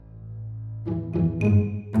Hello,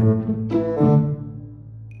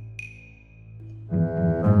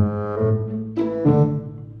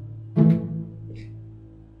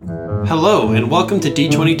 and welcome to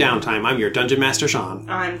D20 Downtime. I'm your Dungeon Master, Sean.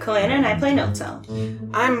 I'm Kalana, and I play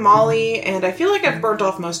Notel. I'm Molly, and I feel like I've burnt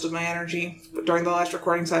off most of my energy during the last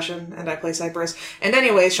recording session, and I play Cypress. And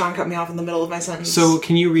anyways, Sean cut me off in the middle of my sentence. So,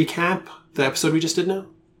 can you recap the episode we just did now?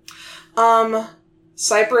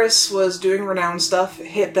 Cypress was doing renowned stuff,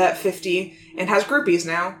 hit that 50, and has groupies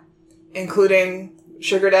now, including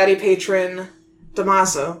Sugar Daddy patron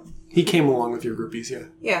Damaso. He came along with your groupies, yeah.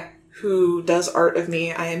 Yeah, who does art of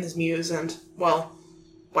me. I am his muse, and, well,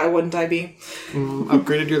 why wouldn't I be?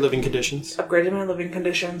 Upgraded your living conditions. Upgraded my living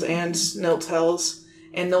conditions and Niltel's.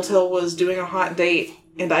 And Niltel was doing a hot date,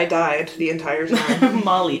 and I died the entire time.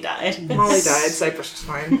 Molly died. Molly died, Cypress was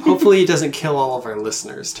fine. Hopefully he doesn't kill all of our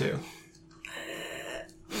listeners, too.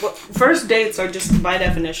 Well, first dates are just, by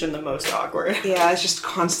definition, the most awkward. Yeah, it's just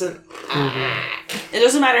constant. It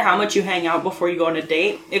doesn't matter how much you hang out before you go on a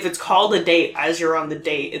date. If it's called a date as you're on the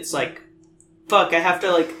date, it's like, fuck, I have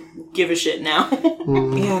to, give a shit now.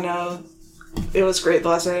 Yeah, no. It was great the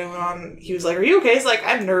last night I went on. He was like, are you okay? He's like,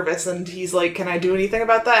 I'm nervous. And he's like, can I do anything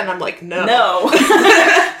about that? And I'm like, no. No.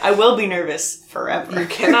 I will be nervous forever. You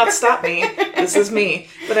cannot stop me. This is me.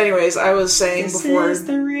 But anyways, I was saying before... This is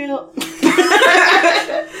the real...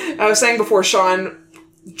 I was saying before Sean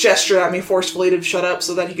gestured at me forcefully to shut up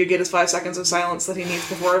so that he could get his 5 seconds of silence that he needs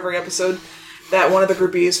before every episode, that one of the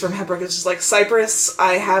groupies from Hebrook is just like, Cypress,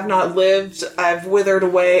 I have not lived, I've withered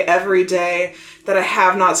away every day, that I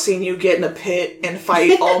have not seen you get in a pit and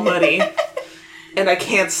fight all muddy. And I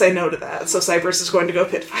can't say no to that, so Cypress is going to go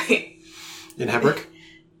pit fight. In Hebrook?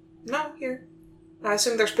 No, here. I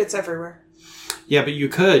assume there's pits everywhere. Yeah, but you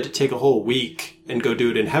could take a whole week and go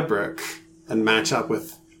do it in Hebrook and match up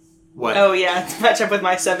with what? Oh, yeah, to match up with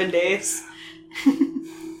my 7 days.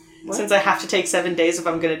 Since I have to take 7 days if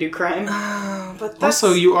I'm going to do crime. But that's...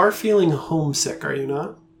 Also, you are feeling homesick, are you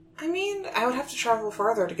not? I mean, I would have to travel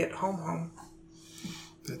farther to get home.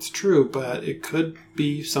 That's true, but it could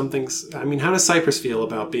be something... I mean, how does Cypress feel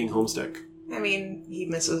about being homesick? I mean, he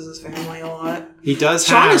misses his family a lot. He does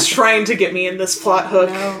Sean have... is trying to get me in this plot hook.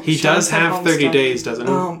 No, he Sean's does have 30 days, doesn't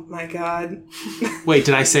he? Oh my god. Wait,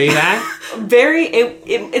 did I say that?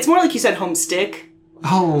 It's more like you said homestick.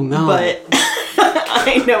 Oh, no. But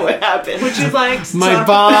I know what happened. Would you like to My talk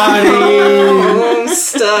body! about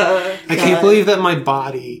stuff? I can't believe that my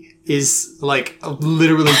body is,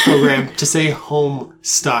 literally programmed to say home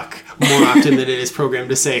stuck more often than it is programmed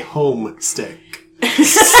to say home stick.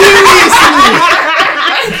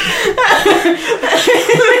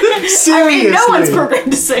 Seriously! I mean, no one's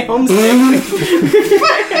programmed to say homesick.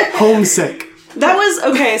 Homesick. That was,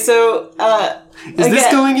 okay, so, Is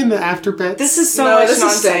this going in the after bits? This is so No, much this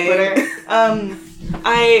is non-sequitur.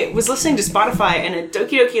 I was listening to Spotify and a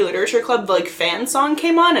Doki Doki Literature Club, fan song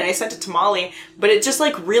came on and I sent it to Molly, but it just,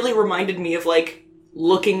 really reminded me of,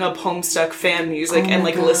 looking up Homestuck fan music and,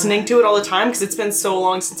 listening to it all the time, because it's been so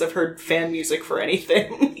long since I've heard fan music for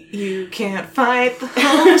anything. You can't fight the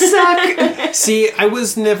Homestuck. See, I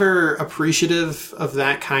was never appreciative of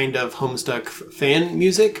that kind of Homestuck fan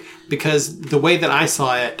music, because the way that I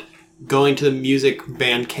saw it, going to the music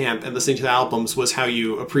band camp and listening to the albums was how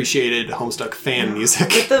you appreciated Homestuck fan music.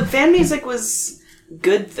 But the fan music was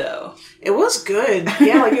good, though. It was good.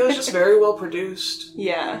 Yeah, it was just very well produced.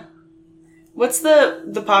 Yeah. What's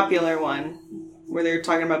the popular one where they're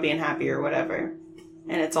talking about being happy or whatever,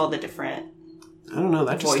 and it's all the different I don't know,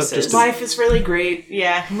 that just voices. stuff just... Life is really great.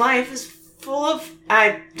 Yeah. Life is full of...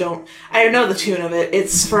 I know the tune of it.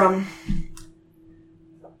 It's from...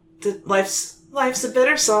 Life's a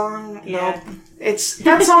Bitter Song. Yeah. No, it's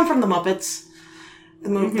that song from the Muppets. The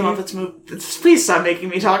Muppets movie. Please stop making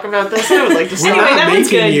me talk about this. I would like to stop. Anyway, that one's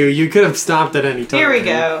good. You could have stopped at any time. Here we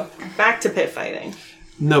go. Back to pit fighting.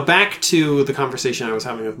 No, back to the conversation I was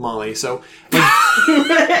having with Molly. So,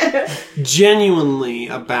 genuinely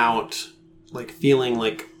about,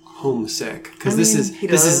 feeling, homesick. Because this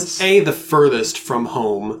is, A, the furthest from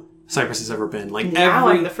home Cypress has ever been. Now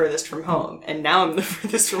I'm the furthest from home, and now I'm the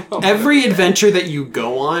furthest from home. Every adventure that you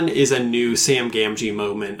go on is a new Sam Gamgee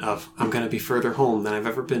moment of, I'm going to be further home than I've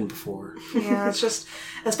ever been before. Yeah, it's just...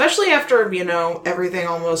 Especially after, everything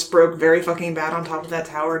almost broke very fucking bad on top of that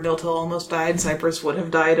tower. Niltel almost died. Cypress would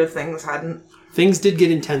have died if things hadn't. Things did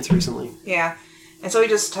get intense recently. Yeah. And so he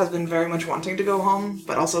just has been very much wanting to go home,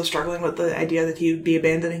 but also struggling with the idea that he would be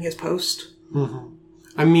abandoning his post. Mm-hmm.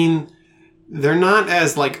 I mean, they're not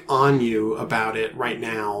as, on you about it right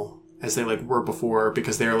now as they like were before,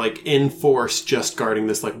 because they're like in force just guarding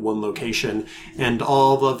this like one location, and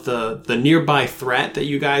all of the nearby threat that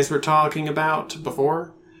you guys were talking about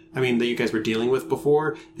before, that you guys were dealing with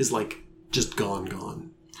before, is like just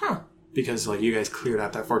gone. Huh. Because like you guys cleared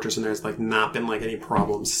out that fortress and there's like not been like any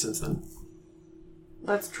problems since then.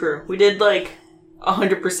 That's true. We did like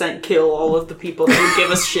 100% kill all of the people that would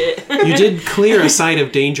give us shit. You did clear a site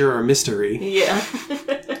of danger or mystery. Yeah.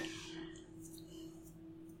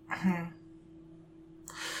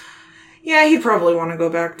 Yeah, he'd probably want to go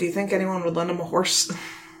back. Do you think anyone would lend him a horse?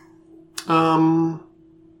 So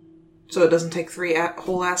it doesn't take 3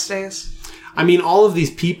 whole ass days? All of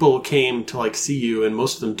these people came to like see you, and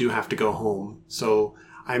most of them do have to go home. So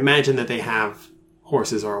I imagine that they have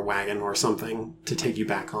horses or a wagon or something to take you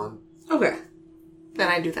back on. Okay. Then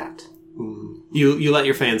I do that. You let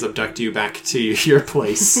your fans abduct you back to your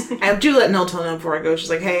place. I do let Nelton know before I go. She's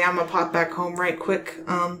like, hey, I'm gonna pop back home right quick.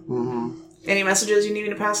 Any messages you need me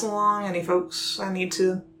to pass along? Any folks I need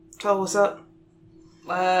to tell what's up?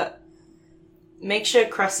 Make sure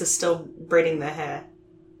Crust is still braiding the hair.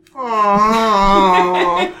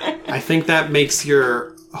 Aww. I think that makes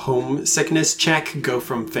your homesickness check go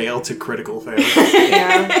from fail to critical fail.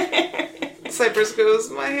 Yeah. Cypress goes,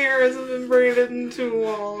 my hair hasn't been braided in too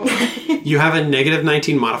long. You have a negative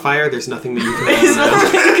 19 modifier. There's nothing that you can There's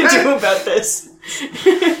nothing you can do about this.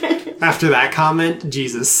 After that comment,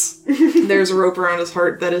 Jesus. There's a rope around his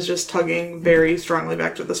heart that is just tugging very strongly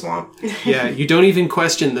back to the swamp. Yeah, you don't even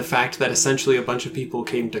question the fact that essentially a bunch of people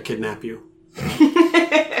came to kidnap you.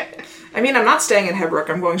 I'm not staying in Hebrook.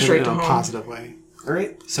 I'm going straight to in a home. positive way. All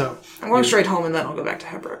right, so I'm going straight home and then I'll go back to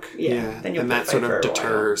Hebrook. yeah, then you'll and that sort of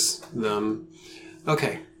deters them.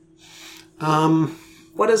 Okay.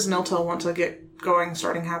 What does Nilto want to get going,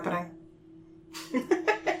 starting happening?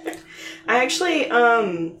 I actually,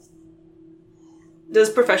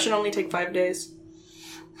 does profession only take 5 days?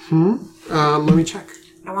 Let me check.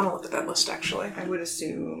 I want to look at that list, actually. I would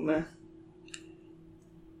assume.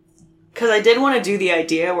 Because I did want to do the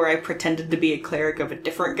idea where I pretended to be a cleric of a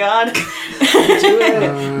different god.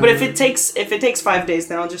 But if it takes 5 days,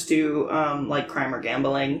 then I'll just do, like, crime or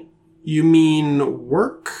gambling. You mean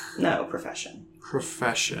work? No, profession.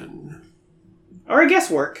 Profession. Or I guess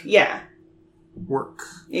work, yeah. Work.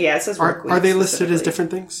 Yeah, it says work. Are they listed as different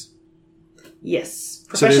things? Yes.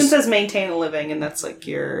 Profession says maintain a living, and that's like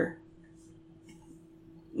your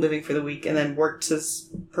living for the week. And then work says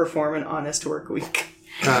perform an honest work week.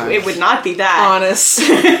 It would not be that. Honest.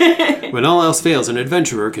 When all else fails, an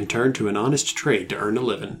adventurer can turn to an honest trade to earn a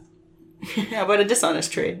living. How about a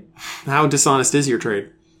dishonest trade? How dishonest is your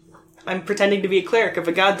trade? I'm pretending to be a cleric of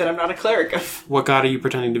a god that I'm not a cleric of. What god are you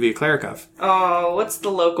pretending to be a cleric of? Oh, what's the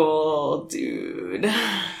local dude?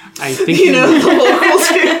 I think the local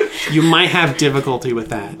dude. You might have difficulty with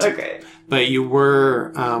that. Okay. But you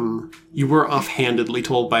were offhandedly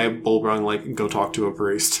told by a Bulbrung, like, go talk to a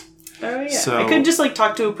priest. Oh, yeah. So, I could just, like,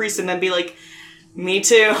 talk to a priest and then be like, me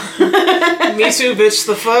too. Me too, bitch,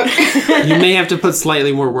 the fuck? You may have to put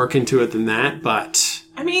slightly more work into it than that, but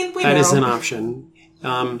that is an option.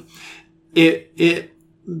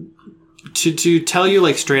 To tell you,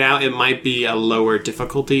 like, straight out, it might be a lower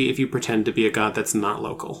difficulty if you pretend to be a god that's not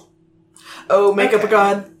local. Oh, make up a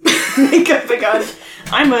god. Make up a god.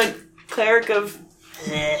 I'm a cleric of...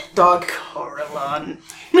 Dog. Coralon.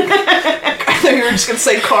 I thought you were just going to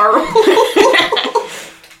say Carl.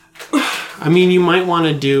 You might want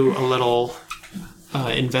to do a little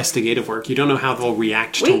investigative work. You don't know how they'll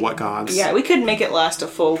react to what gods. Yeah, we could make it last a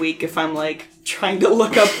full week if I'm, like, trying to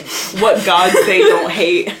look up what gods they don't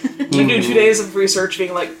hate. You do 2 days of research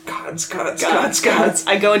being like, gods.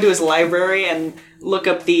 I go into his library and look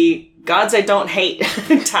up the gods I don't hate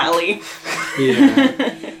tally.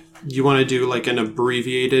 Yeah. You want to do, like, an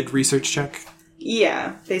abbreviated research check?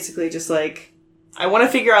 Yeah, basically just, like, I want to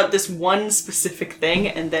figure out this one specific thing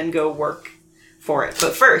and then go work for it.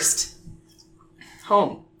 But first,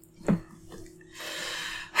 home.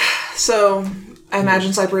 So, I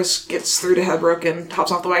imagine Cypress gets through to Hebrook and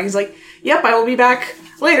hops off the wagon. He's like, yep, I will be back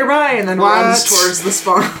later, bye, and then runs towards the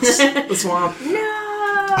swamp. No!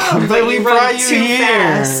 But we brought you here!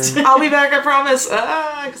 Fast. I'll be back, I promise.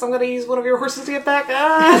 Because I'm going to use one of your horses to get back.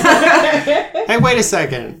 Hey, wait a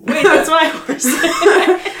second. Wait, that's my horse.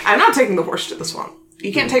 I'm not taking the horse to the swamp.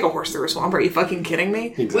 You can't take a horse through a swamp. Are you fucking kidding me?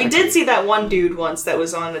 Exactly. We did see that one dude once that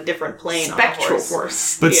was on a different plane Spectral on a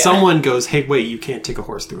horse. But someone goes, hey, wait, you can't take a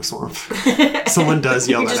horse through a swamp. Someone does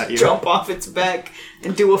yell that at you. Jump off its back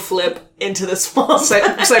and do a flip into the swamp.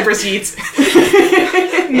 Cypress eats.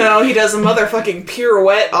 No, he does a motherfucking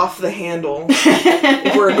pirouette off the handle.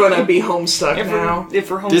 If we're gonna be homestuck now. If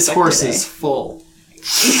we're homestuck This horse today. is full.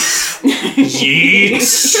 Yeet!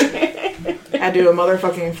 I do a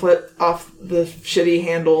motherfucking flip off the shitty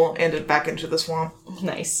handle and it back into the swamp.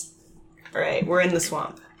 Nice. Alright, we're in the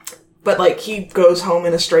swamp. But, like, he goes home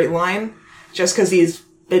in a straight line just because he's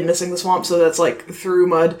been missing the swamp, so that's, like, through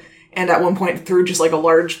mud. And at one point through just, like, a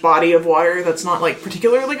large body of water that's not, like,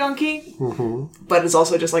 particularly gunky. Mm-hmm. But it's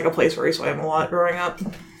also just, like, a place where he swam a lot growing up.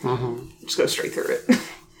 Mm-hmm. Just go straight through it.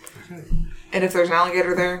 Okay. And if there's an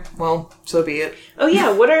alligator there, well, so be it. Oh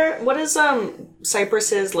yeah, what is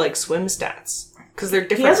Cypress's like swim stats? Because they're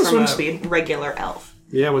different He has a from swim a speed. regular elf.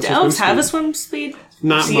 Yeah, what's Do your elves swim have a speed? swim speed?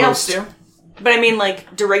 Not Sea elves most. do. But I mean,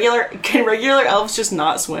 like, can regular elves just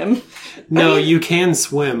not swim? No, you can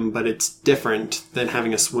swim, but it's different than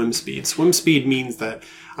having a swim speed. Swim speed means that,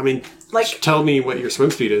 I mean, Like- tell me what your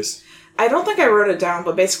swim speed is. I don't think I wrote it down,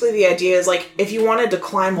 but basically the idea is, like, if you wanted to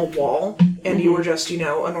climb a wall and you were just, you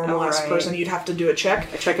know, a normal-ass right. person, you'd have to do a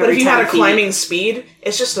check. check but every if you had 10 a feet. climbing speed,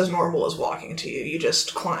 it's just as normal as walking to you. You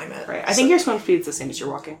just climb it. Right. I think your swim speed's the same as your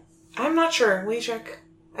walking. I'm not sure. Will you check?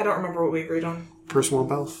 I don't remember what we agreed on. Per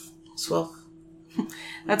swamp elf. Swell.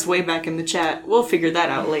 That's way back in the chat. We'll figure that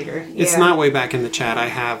out later. It's Yeah. not way back in the chat. I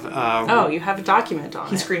have Oh, you have a document on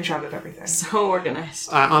He it. screenshotted everything. So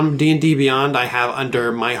organized. on D&D Beyond. I have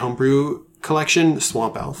under my homebrew collection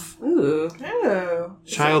Swamp Elf, Ooh. Oh.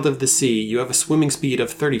 Child of the Sea. You have a swimming speed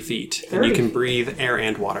of 30 feet, and you 30 can breathe air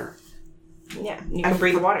and water. Yeah, you can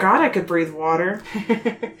breathe water. God, I could breathe water.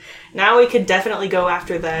 Now we could definitely go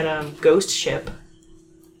after that ghost ship.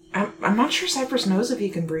 I'm not sure Cypress knows if he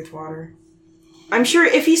can breathe water. I'm sure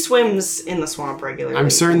if he swims in the swamp regularly. I'm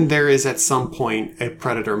certain there is at some point a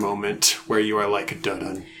predator moment where you are like,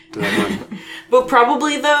 dun dun. But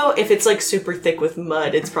probably though, if it's like super thick with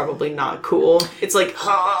mud, it's probably not cool. It's like,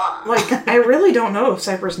 ah. Like, I really don't know if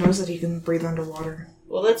Cypress knows that he can breathe underwater.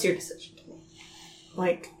 Well, that's your decision.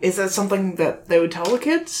 Like, is that something that they would tell the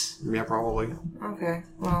kids? Yeah, probably. Okay,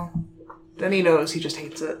 well, then he knows, he just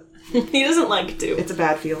hates it. He doesn't like to. It's a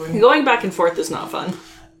bad feeling. Going back and forth is not fun.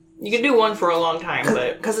 You can do one for a long time,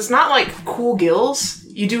 but Because it's not like cool gills.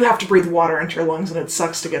 You do have to breathe water into your lungs, and it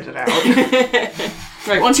sucks to get it out.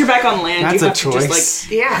 right once you're back on land, That's you a have to choice.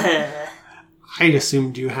 just Yeah. I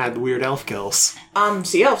assumed you had weird elf gills.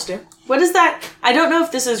 Sea elves do. what is that? I don't know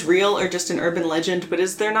if this is real or just an urban legend, but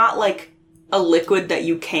is there not like a liquid that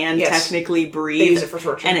you can Yes. technically They breathe use it for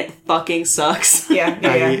torture. and it fucking sucks? Yeah.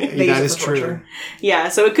 They use that it is for true. torture. Yeah,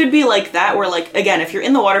 so it could be like that where like again, if you're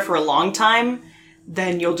in the water for a long time,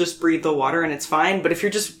 then you'll just breathe the water and it's fine. But if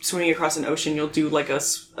you're just swimming across an ocean, you'll do like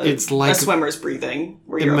It's like- a swimmer's breathing.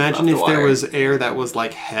 Where you're Imagine above if the there water. was air that was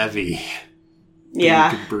like heavy. that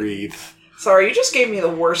Yeah. You could breathe. Sorry, you just gave me the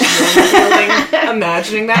worst feeling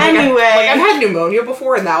imagining that. Anyway. I've had pneumonia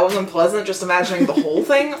before, and that was unpleasant, just imagining the whole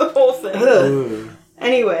thing. The whole thing. Ugh.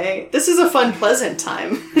 Anyway, this is a fun, pleasant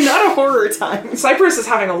time, not a horror time. Cypress is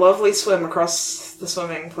having a lovely swim across the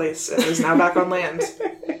swimming place and is now back on land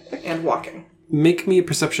and walking. Make me a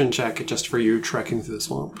perception check just for you trekking through the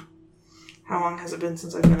swamp. How long has it been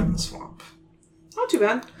since I've been in the swamp? Not too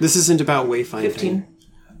bad. This isn't about wayfinding. 15.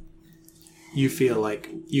 You feel like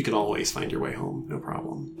you can always find your way home, no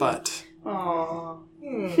problem. But Aww.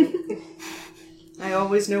 I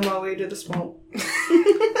always know my way to the swamp.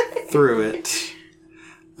 through it,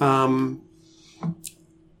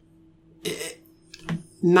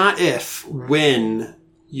 not if, when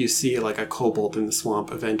you see like a kobold in the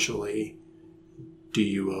swamp eventually, do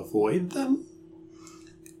you avoid them?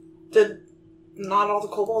 Did not all the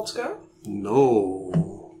kobolds go?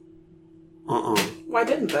 No. Why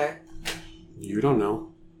didn't they? You don't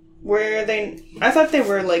know. Were they? I thought they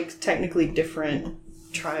were like technically different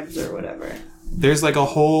tribes or whatever. There's like a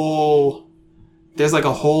whole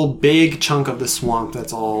big chunk of the swamp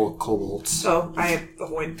that's all kobolds. So I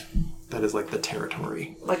avoid. That is like the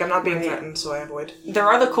territory. Like, I'm not being Right. threatened, so I avoid. There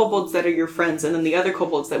are the kobolds that are your friends, and then the other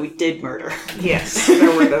kobolds that we did murder. Yes,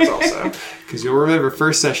 there were those also. Because you'll remember,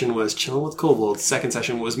 first session was chilling with kobolds. Second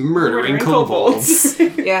session was murdering kobolds.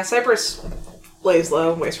 Yeah, Cypress lays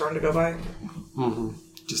low, waits for him to go by.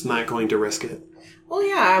 Just not going to risk it. Well,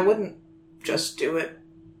 yeah, I wouldn't just do it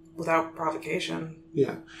without provocation.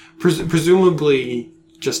 Yeah. Presumably,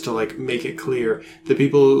 just to like make it clear, the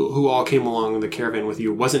people who all came along in the caravan with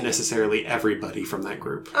you wasn't necessarily everybody from that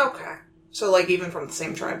group. Okay. So, like, even from the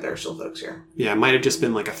same tribe, there are still folks here. Yeah, it might have just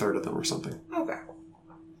been like a third of them or something. Okay.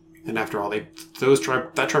 And after all, that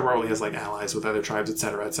tribe probably has like allies with other tribes,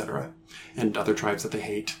 etc., and other tribes that they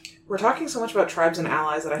hate. We're talking so much about tribes and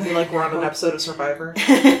allies that I feel like we're on an episode of Survivor.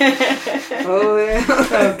 Oh, yeah.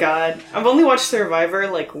 Oh god. I've only watched Survivor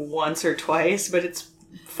like once or twice, but it's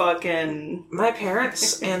fucking... My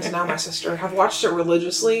parents and now my sister have watched it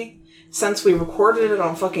religiously since we recorded it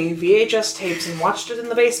on fucking VHS tapes and watched it in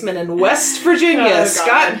the basement in West Virginia. Oh, God.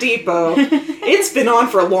 Scott Depot. It's been on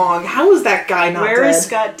for long. How is that guy not Where dead? is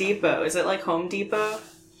Scott Depot? Is it like Home Depot?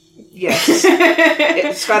 Yes.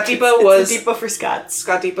 Scott Depot It's was... a depot for Scots.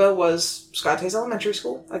 Scott Depot was Scott Hayes Elementary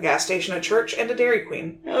School, a gas station, a church, and a Dairy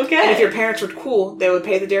Queen. Okay. And if your parents were cool, they would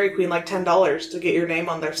pay the Dairy Queen like $10 to get your name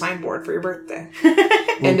on their signboard for your birthday.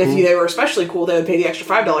 And if they were especially cool, they would pay the extra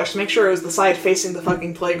 $5 to make sure it was the side facing the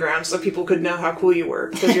fucking playground so people could know how cool you were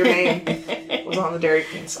because your name was on the Dairy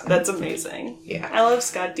Queen sign. That's amazing. Yeah. I love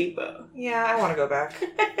Scott Depot. Yeah, I want to go back.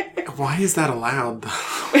 Why is that allowed, though?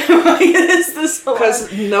 Why is this allowed?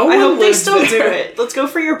 Because no one I hope they lives still do there. it. Let's go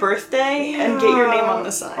for your birthday and get your name on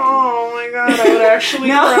the sign. Oh my god, I would actually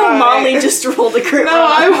Now cry. Molly just rolled a crit No, roll.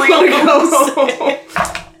 I want to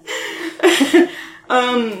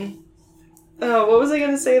go. Oh, what was I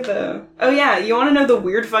gonna say though? Oh yeah, you want to know the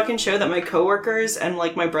weird fucking show that my coworkers and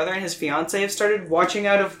like my brother and his fiance have started watching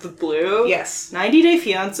out of the blue? Yes. 90 Day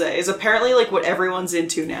Fiance is apparently like what everyone's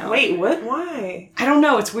into now. Wait, what? Why? I don't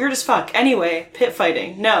know. It's weird as fuck. Anyway, pit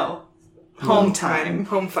fighting. No. Home time.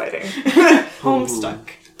 Home fighting. Homestuck.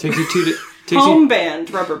 Takes you Home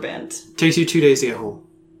band. Rubber band. takes you 2 days to get home.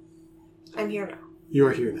 I'm here now. You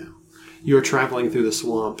are here now. You are traveling through the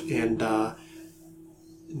swamp, and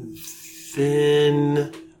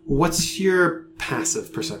then what's your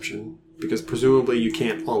passive perception? Because presumably you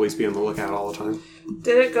can't always be on the lookout all the time.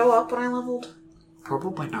 Did it go up when I leveled?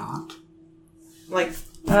 Probably not. Like,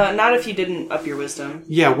 Not if you didn't up your wisdom.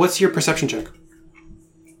 Yeah, what's your perception check?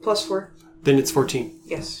 +4? Then it's 14.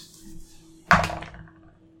 Yes.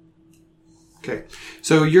 Okay.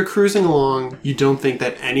 So you're cruising along. You don't think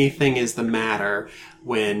that anything is the matter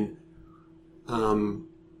when,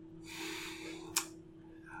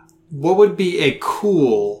 what would be a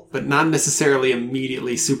cool, but not necessarily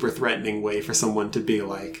immediately super threatening way for someone to be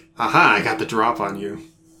like, aha, I got the drop on you.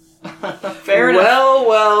 Fair enough.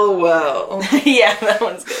 Well. Yeah, that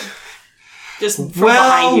one's good. Just from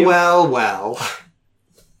behind you. Well.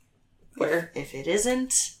 Where? If it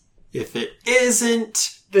isn't... If it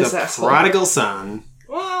isn't This the asshole. prodigal son,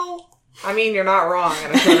 Well, I mean, you're not wrong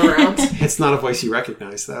in a turnaround. it's not a voice you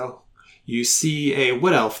recognize, though. You see a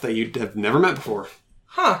wood elf that you have never met before.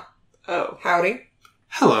 Huh. Oh. Howdy.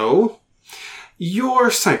 Hello.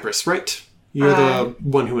 You're Cypress, right? You're the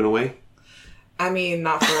one who went away. I mean,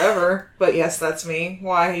 not forever, but yes, that's me.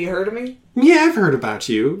 Why, you heard of me? Yeah, I've heard about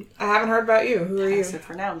you. I haven't heard about you. Who are you? Except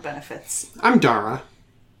for noun benefits. I'm Dara.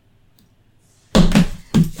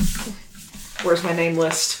 Where's my name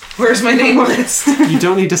list? Where's my name list? You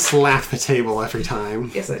don't need to slap the table every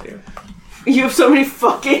time. Yes, I do. You have so many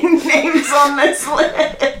fucking names on this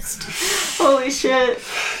list. Holy shit.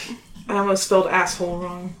 I almost spelled asshole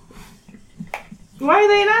wrong. Why are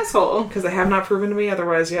they an asshole? Because they have not proven to me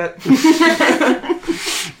otherwise yet.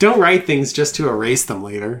 Don't write things just to erase them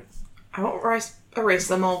later. I won't erase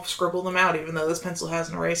them, I'll scribble them out, even though this pencil has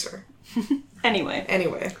an eraser. Anyway.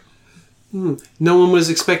 Anyway, No one was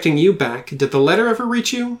expecting you back. Did the letter ever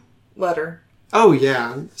reach you? letter. Oh,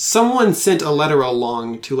 yeah. Someone sent a letter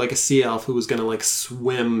along to, like, a sea elf who was gonna, like,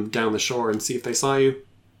 swim down the shore and see if they saw you.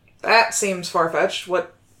 That seems far-fetched.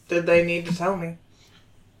 What did they need to tell me?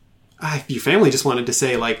 Your family just wanted to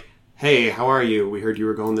say, like, hey, how are you? We heard you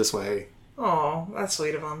were going this way. Oh, that's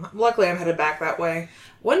sweet of them. Luckily, I'm headed back that way.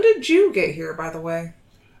 When did you get here, by the way?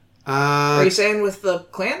 Are you staying with the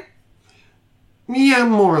clan? Yeah,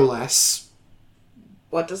 more or less.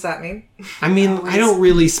 What does that mean? I mean, I don't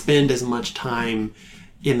really spend as much time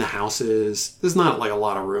in the houses. There's not, like, a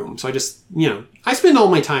lot of room. So I just, I spend all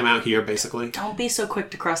my time out here, basically. Don't be so quick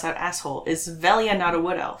to cross out asshole. Is Velia not a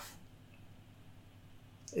wood elf?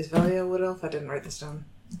 Is Velia a wood elf? I didn't write this down.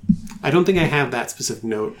 I don't think I have that specific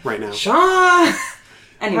note right now. Sean!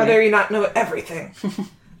 Anyway. How dare you not know everything?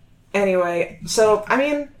 Anyway, so, I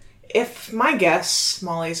mean, if my guess,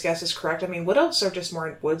 Molly's guess, is correct, I mean, wood elves are just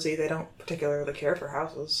more woodsy. They don't particularly care for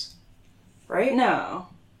houses. Right? No.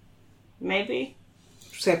 Maybe?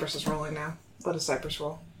 Cypress is rolling now. Let a Cypress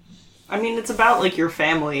roll. I mean, it's about, like, your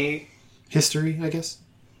family. History, I guess.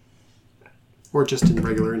 Or just in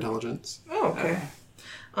regular intelligence. Oh, okay.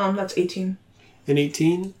 That's 18. An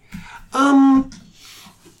 18?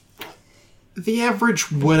 The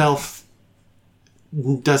average wood elf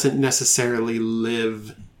doesn't necessarily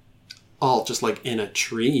live all just like in a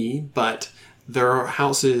tree, but their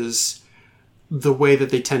houses, the way that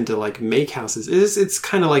they tend to like make houses is it's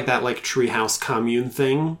kind of like that like treehouse commune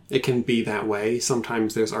thing. It can be that way.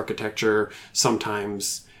 Sometimes there's architecture,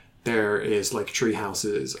 sometimes there is like tree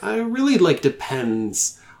houses. It really like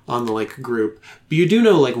depends on the like group, but you do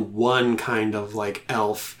know like one kind of like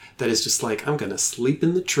elf that is just like, I'm gonna sleep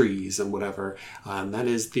in the trees and whatever. That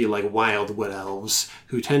is the like wild wood elves,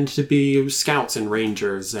 who tend to be scouts and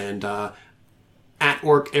rangers and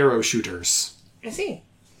at-orc arrow shooters. I see.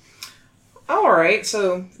 All right,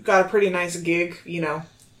 so got a pretty nice gig, you know.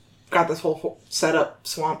 Got this whole setup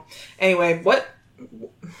swamp. Anyway,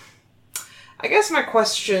 I guess my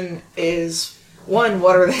question is, one,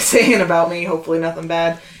 what are they saying about me? Hopefully nothing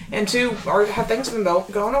bad. And two, have things been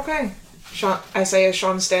going okay? Sean, I say as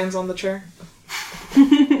Sean stands on the chair.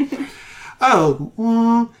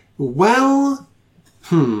 Well,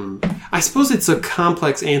 I suppose it's a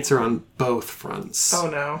complex answer on both fronts. Oh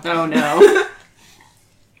no. Oh no.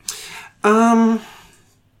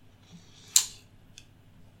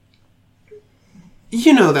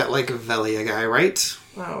 You know that, like, Velia guy, right?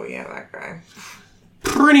 Oh yeah, that guy.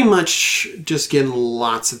 Pretty much just getting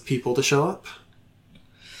lots of people to show up.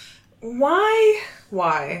 Why?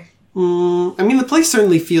 Why? I mean, the place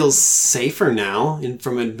certainly feels safer now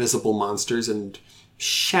from invisible monsters and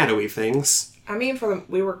shadowy things. I mean,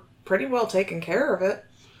 we were pretty well taken care of it.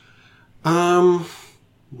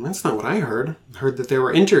 That's not what I heard. I heard that they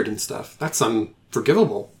were injured and stuff. That's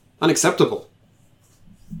unforgivable. Unacceptable.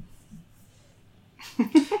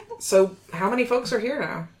 So, how many folks are here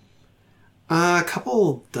now? A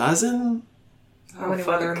couple dozen? How many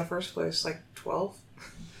were there in the first place? Like 12?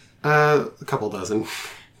 A couple dozen.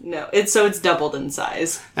 No, it's doubled in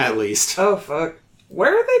size. At least. Oh, fuck.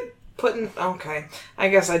 Where are they putting... Okay. I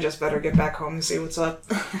guess I just better get back home and see what's up.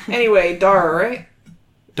 Anyway, Dara, right?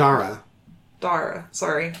 Dara. Dara.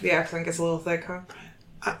 Sorry, the accent gets a little thick, huh?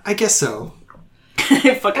 I guess so.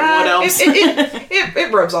 Fucking what else?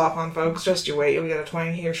 It rubs off on folks. Just you wait. You'll get a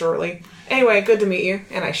twang here shortly. Anyway, good to meet you.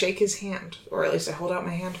 And I shake his hand. Or at least I hold out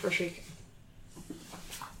my hand for shaking.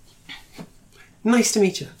 Nice to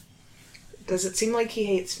meet you. Does it seem like he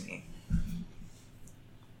hates me?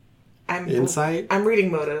 Insight? I'm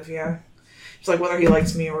reading motive, yeah. It's like whether he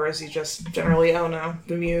likes me or is he just generally, oh no,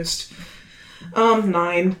 bemused.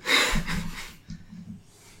 9.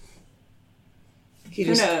 He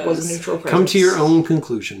just was a neutral presence. Come to your own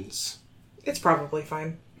conclusions. It's probably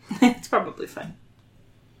fine. It's probably fine.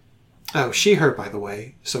 Oh, she, her, by the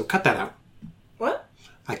way, so cut that out. What?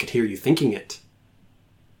 I could hear you thinking it.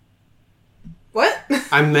 What?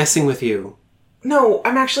 I'm messing with you. No,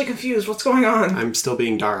 I'm actually confused. What's going on? I'm still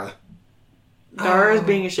being Dara. Dara's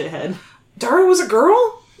being a shithead. Dara was a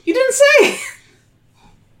girl? You didn't say!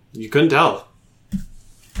 You couldn't tell.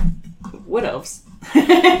 What else?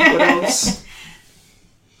 What else?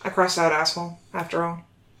 I crossed out asshole, after all.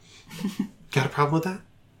 Got a problem with that?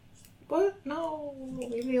 What? No,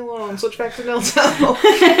 leave me alone. Switch back to Niltel.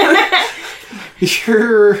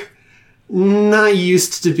 You're not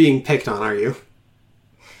used to being picked on, are you?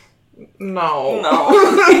 No.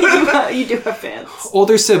 No. You do have fans.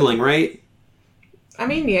 Older sibling, right? I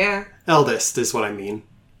mean, yeah. Eldest is what I mean.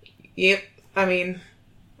 Yep. I mean...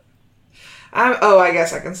 I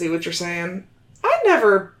guess I can see what you're saying.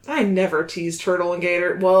 I never teased Turtle and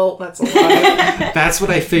Gator. Well, that's a lie. That's what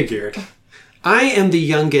I figured. I am the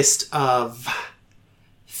youngest of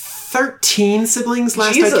 13 siblings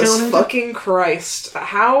last I Jesus counted. fucking Christ.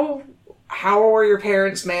 How are your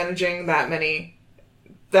parents managing that many?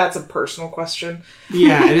 That's a personal question.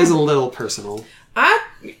 Yeah, it is a little personal.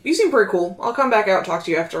 You seem pretty cool. I'll come back out and talk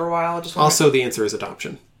to you after a while. Also, the answer is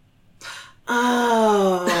adoption.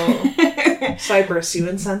 Oh. Cypress, you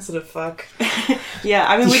insensitive fuck. Yeah,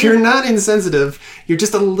 I mean... You're not insensitive. You're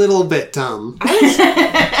just a little bit dumb.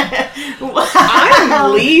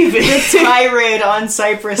 I'm leaving. The tirade on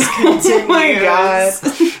Cypress continues. Oh my god.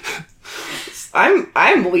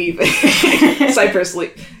 I'm leaving. Cypress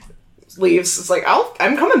leaves. It's like,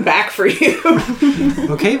 I'm coming back for you.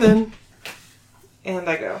 Okay, then. And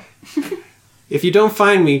I go. If you don't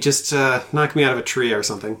find me, just knock me out of a tree or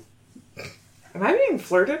something. Am I being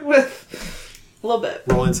flirted with? A little bit.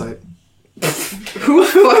 Roll insight. Who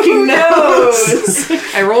fucking knows?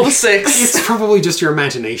 I rolled a 6. It's probably just your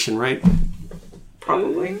imagination, right?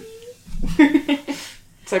 Probably.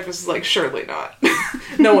 Cypress is like, surely not.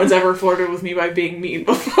 No one's ever flirted with me by being mean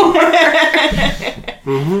before.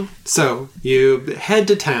 Mm-hmm. So, you head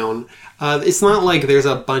to town. It's not like there's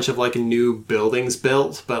a bunch of, like, new buildings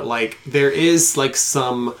built, but, like, there is, like,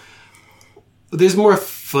 there's more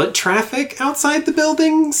foot traffic outside the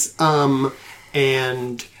buildings,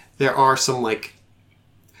 and there are some, like,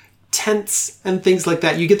 tents and things like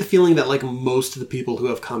that. You get the feeling that, like, most of the people who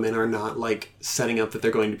have come in are not, like, setting up that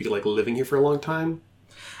they're going to be, like, living here for a long time.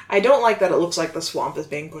 I don't like that it looks like the swamp is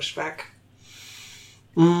being pushed back.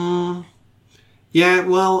 Yeah,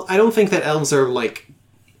 well, I don't think that elves are, like,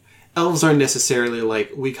 elves aren't necessarily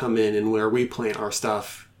like, we come in and where we plant our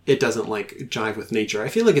stuff, it doesn't like jive with nature. I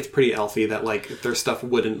feel like it's pretty elfy that like their stuff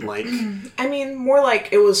wouldn't like... I mean, more like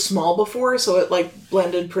it was small before, so it like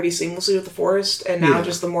blended pretty seamlessly with the forest, and now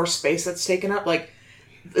just the more space that's taken up, like,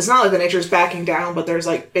 it's not like the nature's backing down, but there's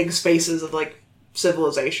like big spaces of like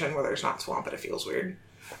civilization where there's not swamp and it feels weird.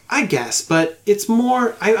 I guess, but it's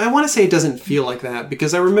more... I want to say it doesn't feel like that,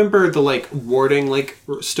 because I remember the, like, warding, like,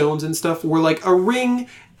 stones and stuff were, like, a ring,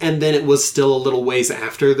 and then it was still a little ways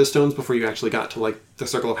after the stones before you actually got to, like, the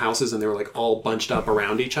circle of houses, and they were, like, all bunched up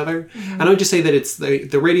around each other. Mm-hmm. And I would just say that it's...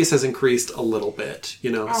 The radius has increased a little bit,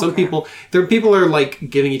 you know? Okay. Some people... People are, like,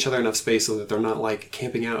 giving each other enough space so that they're not, like,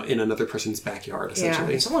 camping out in another person's backyard,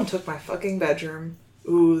 essentially. Yeah, someone took my fucking bedroom.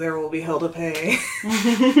 Ooh, there will be hell to pay.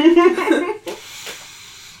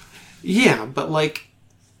 Yeah, but, like,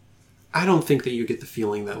 I don't think that you get the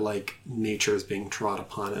feeling that, like, nature is being trod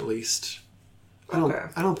upon, at least. I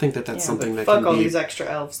don't think that that's something that can be... Fuck all these extra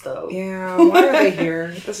elves, though. Yeah, why are they here?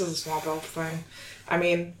 This is a swamp elf thing. I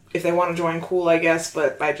mean, if they want to join, cool, I guess,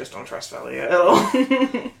 but I just don't trust Velia at all.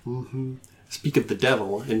 Mm-hmm. Speak of the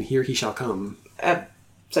devil, and here he shall come.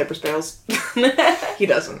 Cypress fails. He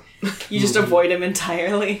doesn't. You just avoid him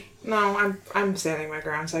entirely? No, I'm standing my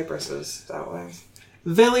ground. Cypress is that way.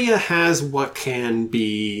 Velia has what can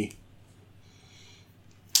be...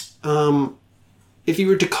 if you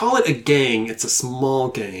were to call it a gang, it's a small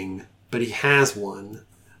gang, but he has one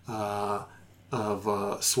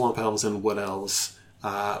of swamp elves and wood elves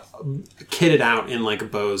kitted out in like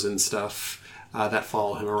bows and stuff that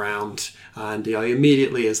follow him around. And he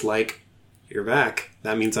immediately is like, "You're back.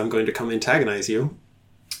 That means I'm going to come antagonize you."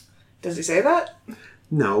 Does he say that?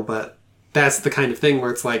 No, but... That's the kind of thing where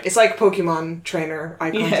it's like... It's like Pokemon trainer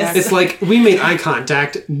eye contact. Yes. It's like, we made eye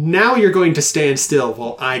contact, now you're going to stand still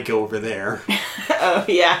while I go over there. Oh,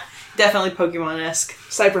 yeah. Definitely Pokemon-esque.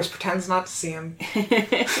 Cypress pretends not to see him.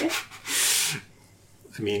 I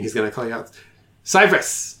mean, he's going to call you out.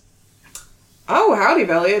 Cypress! Oh, howdy,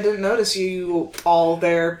 Velia. Didn't notice you all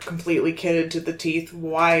there completely kitted to the teeth.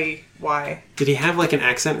 Why? Did he have, like, an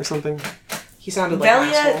accent or something? He sounded like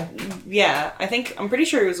an asshole. Yeah, I'm pretty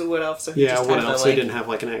sure he was a wood elf, so he just wood had elves, the, so he didn't have,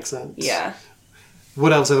 like, an accent. Yeah.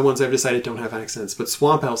 Wood elves are the ones I've decided don't have accents, but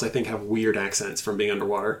swamp elves, I think, have weird accents from being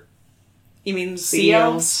underwater. You mean sea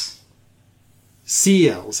elves? Sea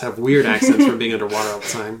elves have weird accents from being underwater all the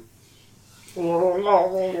time.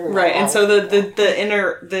 Right, and so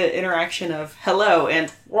the interaction of hello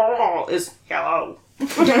and is hello.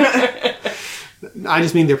 I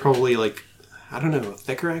just mean they're probably, like, I don't know,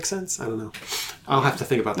 thicker accents? I don't know. I'll have to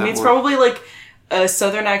think about that more. It's probably like a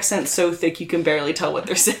southern accent so thick you can barely tell what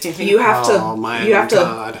they're saying. You have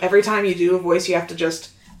to, every time you do a voice, you have to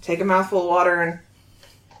just take a mouthful of water and...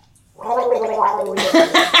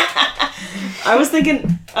 I was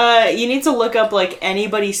thinking, you need to look up, like,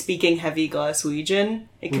 anybody speaking heavy Glaswegian.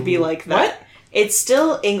 It could be like that. What? It's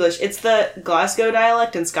still English. It's the Glasgow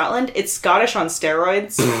dialect in Scotland. It's Scottish on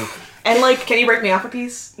steroids. And, like... Can you break me off a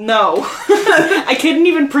piece? No. I couldn't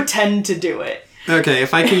even pretend to do it. Okay,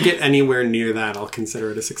 if I can get anywhere near that, I'll consider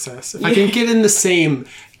it a success. If I can get in the same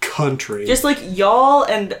country. Just, like, y'all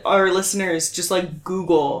and our listeners just, like,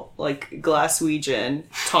 Google, like, Glaswegian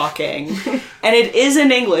talking. And it is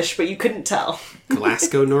in English, but you couldn't tell.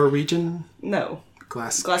 Glasgow Norwegian? No.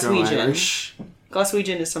 Glaswegian. Irish?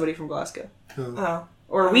 Glaswegian is somebody from Glasgow. Oh.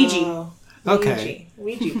 Or Ouija. Okay.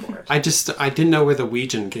 Ouija board. I didn't know where the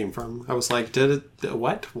Ouijan came from. I was like,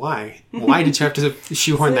 what? Why? Why did you have to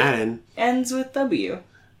shoehorn that in? Ends with W.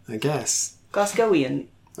 I guess. Glasgowian.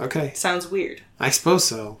 Okay. Sounds weird. I suppose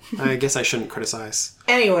so. I guess I shouldn't criticize.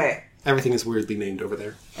 Anyway. Everything is weirdly named over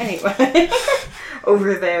there. Anyway.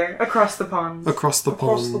 Over there. Across the pond. Across the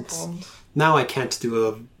pond. Now I can't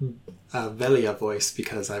do a Velia voice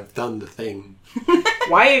because I've done the thing.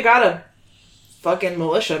 Why you got a fucking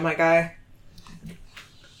militia, my guy?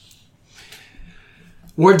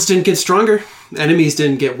 Wards didn't get stronger. Enemies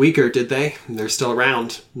didn't get weaker, did they? They're still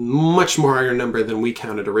around. Much more higher number than we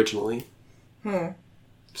counted originally.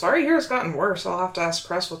 Sorry to hear it's gotten worse. I'll have to ask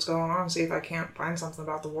Cress what's going on, see if I can't find something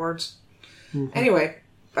about the wards. Mm-hmm. Anyway,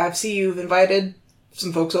 I see you've invited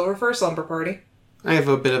some folks over for a slumber party. I have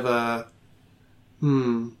a bit of a...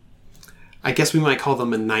 I guess we might call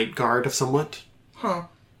them a night guard of somewhat. Huh.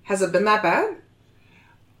 Has it been that bad?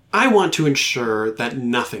 I want to ensure that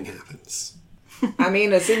nothing happens. I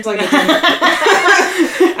mean, it seems like it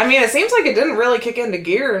didn't really kick into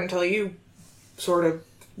gear until you sort of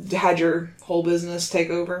had your whole business take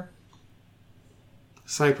over.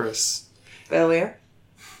 Cypress. Velia.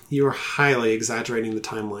 You are highly exaggerating the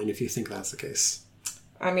timeline if you think that's the case.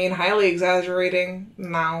 I mean, highly exaggerating?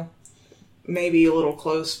 No. maybe a little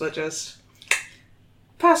close, but just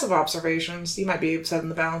passive observations. You might be upsetting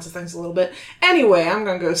the balance of things a little bit. Anyway, I'm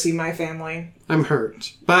gonna go see my family. I'm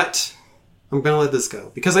hurt, but I'm gonna let this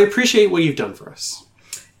go because I appreciate what you've done for us.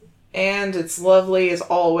 And it's lovely as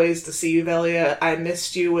always to see you, Velia. I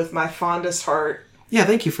missed you with my fondest heart. Yeah,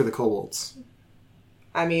 thank you for the kobolds.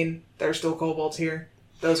 I mean, there's still kobolds here.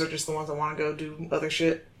 Those are just the ones that want to go do other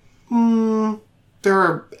shit.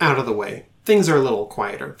 They're out of the way. Things are a little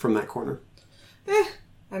quieter from that corner.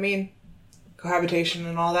 I mean, cohabitation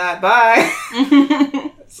and all that. Bye!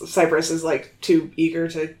 Cypress is, like, too eager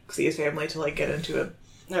to see his family to, like, get into a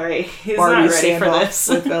Alright, he's Barbie not ready for standoff this.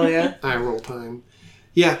 with Velia. I roll time.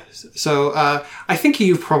 Yeah, so I think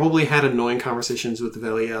you've probably had annoying conversations with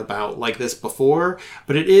Velia about like this before,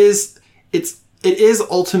 but it is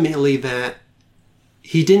ultimately that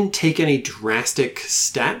he didn't take any drastic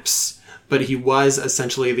steps, but he was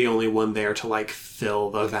essentially the only one there to like fill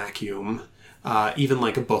the vacuum, even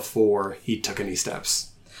like before he took any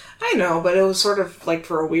steps. I know, but it was sort of like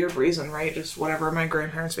for a weird reason, right? Just whatever, my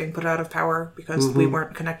grandparents being put out of power because we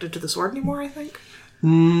weren't connected to the sword anymore, I think.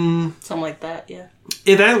 Something like that, yeah.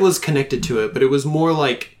 That was connected to it, but it was more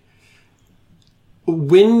like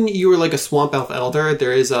when you were like a swamp elf elder,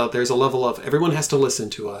 there's a level of everyone has to listen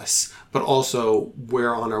to us, but also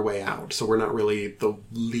we're on our way out, so we're not really the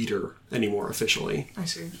leader anymore officially. I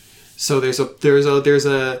see. So there's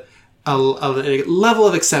a level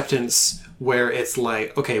of acceptance where it's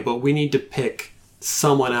like, okay, but we need to pick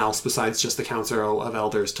someone else besides just the Council of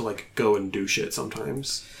Elders to like go and do shit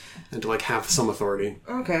sometimes and to like have some authority.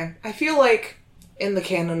 Okay. I feel like in the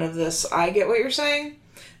canon of this, I get what you're saying,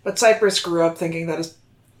 but Cypress grew up thinking that his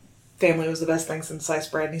family was the best thing since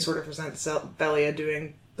sliced bread, and he sort of resents Velia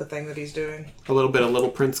doing the thing that he's doing. A little bit of Little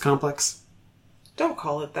Prince complex. Don't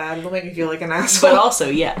call it that. It'll make me feel like an asshole. But also,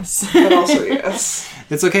 yes. But also, yes.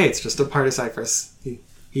 It's okay. It's just a part of Cypress.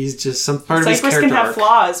 He's just some part of his Cypress character can have arc.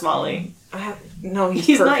 flaws, Molly. No,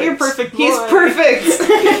 He's perfect. not your perfect boy. He's perfect!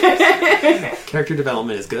 Character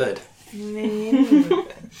development is good.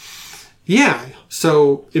 Yeah.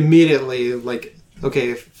 So immediately, like,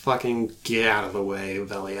 okay, fucking get out of the way,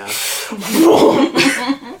 Velia.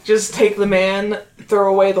 Just take the man,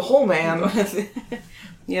 throw away the whole man.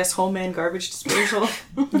 Yes, whole man garbage disposal.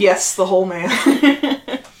 Yes, the whole man.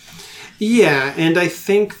 Yeah, and I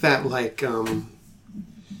think that, like,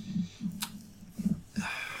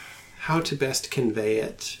 how to best convey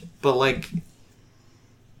it, but, like,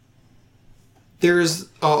 there's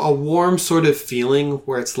a warm sort of feeling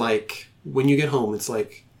where it's like, when you get home, it's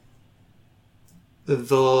like, the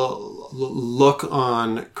look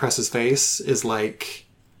on Cress's face is like,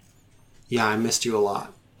 yeah, I missed you a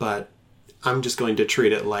lot, but I'm just going to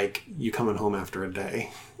treat it like you coming home after a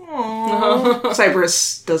day.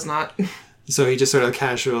 Cypress does not. So he just sort of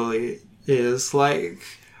casually is like,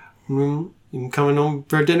 you coming home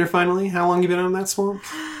for dinner finally? How long you been on that swamp?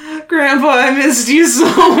 Grandpa, I missed you so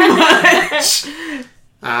much.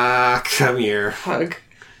 Come here. Hug.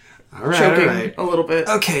 All Choking right. a little bit.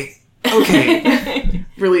 Okay.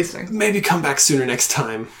 Releasing. Maybe come back sooner next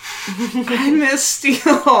time. I missed you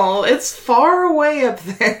all. It's far away up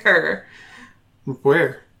there.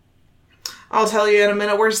 Where? I'll tell you in a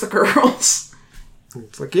minute. Where's the girls?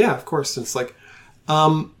 It's like, yeah, of course. It's like,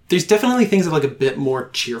 there's definitely things that are like a bit more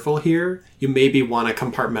cheerful here. You maybe want to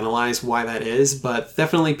compartmentalize why that is, but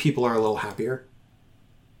definitely people are a little happier.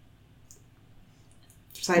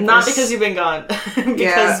 Cypress. Not because you've been gone.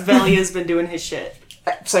 Because Velia's been doing his shit.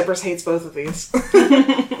 Cypress hates both of these.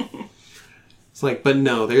 It's like, but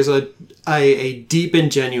no, there's a deep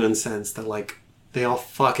and genuine sense that like they all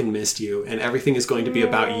fucking missed you, and everything is going to be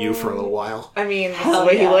about you for a little while. I mean, that's the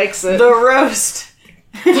way he likes it. The roast.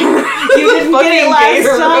 You didn't get it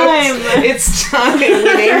last time. It's time. We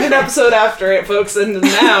named an episode after it, folks, and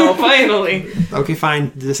now, finally. Okay,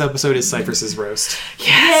 fine. This episode is Cypress's roast.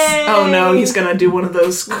 Yes! Yay! Oh no, he's gonna do one of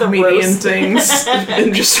those comedian roast. things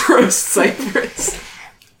and just roast Cypress.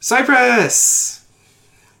 Cypress!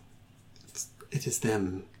 It is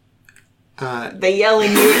them. They yell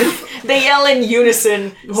in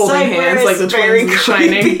unison, Holding hands like the very twins in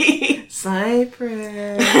Shining. creepy.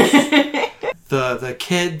 Cypress. The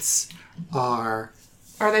kids are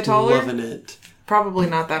Are they taller? loving it. Probably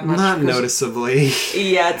not that much. Not 'cause noticeably.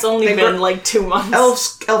 Yeah, it's only They been were- like 2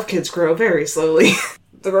 months. Elf kids grow very slowly.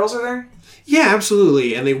 The girls are there? Yeah,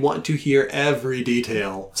 absolutely. And they want to hear every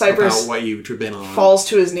detail Cypress about what you've been on. Falls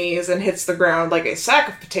to his knees and hits the ground like a sack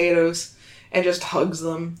of potatoes and just hugs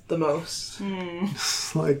them the most.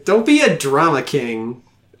 Like, don't be a drama king.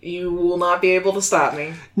 You will not be able to stop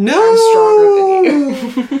me. No! I'm stronger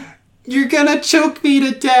than you. You're gonna choke me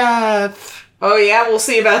to death. Oh yeah, we'll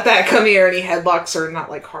see about that. Come here, and he headlocks her,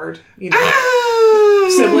 not like hard, you know.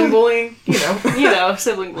 Sibling bullying, you know.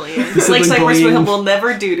 Sibling bullying. Sibling Like Cypress bullying. will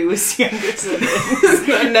never do to his younger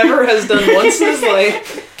sibling. Never has done once in his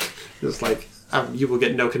life. It's like, you will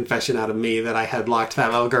get no confession out of me that I headlocked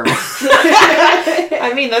that little girl.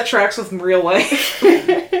 I mean, that tracks with real life.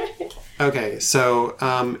 Okay, so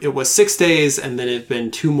it was 6 days, and then it's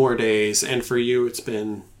been 2 more days, and for you, it's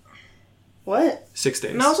been What? 6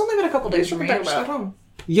 days. No, it's only been a couple days for me. What are I you just talking got home.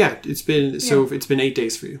 Yeah, it's been 8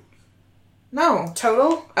 days for you. No.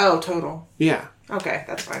 Total? Oh, total. Yeah. Okay,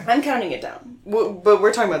 that's fine. I'm counting it down. But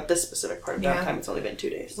we're talking about this specific part of Yeah. downtime. It's only been 2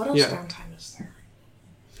 days. What else Yeah. downtime is there?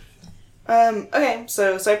 Okay,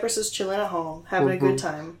 so Cypress is chilling at home, having a good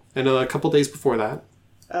time. And a couple days before that.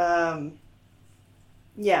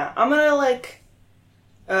 Yeah, I'm gonna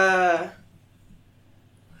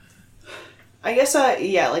I guess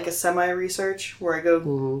like a semi-research where I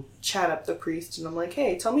go chat up the priest and I'm like,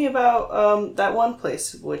 hey, tell me about that one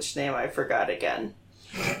place, which name I forgot again.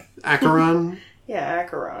 Acheron. Yeah,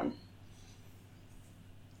 Acheron.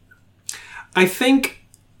 I think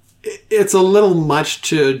it's a little much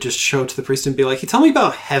to just show to the priest and be like, hey, tell me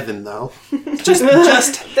about heaven, though. Just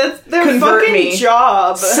That's their Convert fucking me.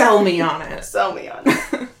 job. Sell me on it. Sell me on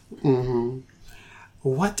it.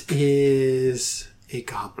 what is a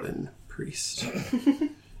goblin priest?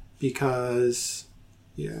 Because,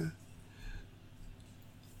 yeah.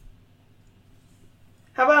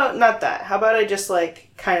 How about not that? How about I just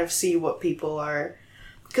kind of see what people are...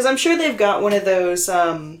 Because I'm sure they've got one of those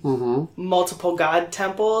multiple god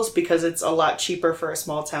temples because it's a lot cheaper for a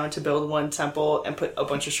small town to build one temple and put a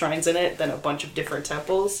bunch of shrines in it than a bunch of different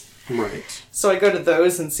temples. Right. So I go to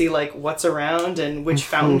those and see what's around and which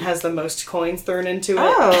fountain has the most coins thrown into it.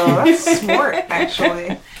 Oh, that's smart,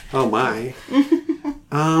 actually. Oh, my.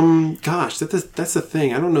 Gosh, that's the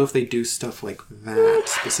thing. I don't know if they do stuff like that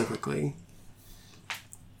specifically.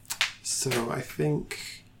 So I think...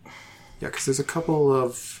 Yeah, because there's a couple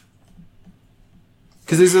of...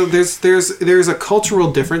 Because there's a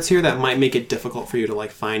cultural difference here that might make it difficult for you to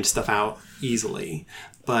find stuff out easily,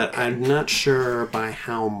 but I'm not sure by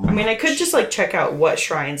how much. I mean, I could just check out what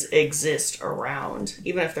shrines exist around,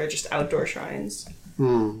 even if they're just outdoor shrines. I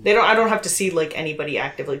don't have to see anybody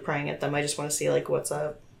actively praying at them. I just want to see what's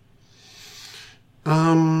up.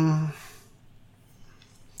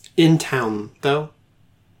 In town though.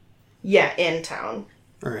 Yeah, in town.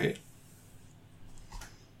 All right.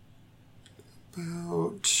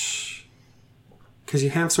 About... Because you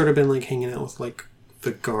have sort of been, hanging out with,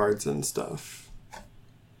 the guards and stuff.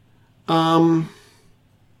 Or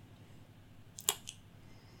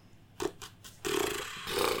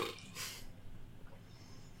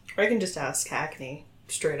I can just ask Hackney,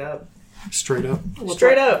 straight up. Straight up.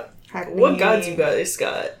 Straight up. Hackney. What gods you guys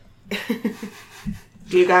got?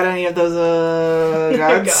 Do you got any of those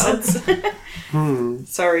gods? Gods.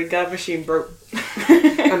 Sorry, God Machine broke.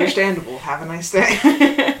 Understandable. Have a nice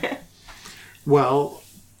day. Well,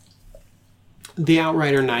 the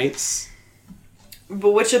Outrider Knights.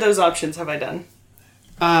 But which of those options have I done?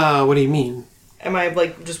 What do you mean? Am I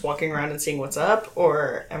just walking around and seeing what's up,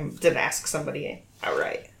 or did I ask somebody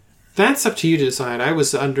outright? That's up to you to decide. I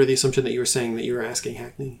was under the assumption that you were saying that you were asking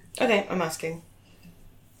Hackney. Okay, I'm asking.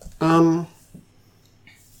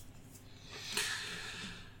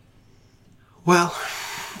 Well,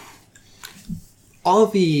 all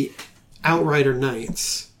the Outrider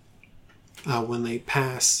Knights, when they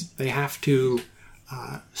pass, they have to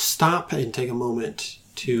stop and take a moment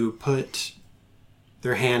to put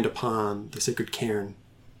their hand upon the sacred cairn.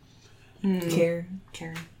 Karen.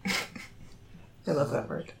 Karen. I love that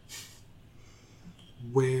word.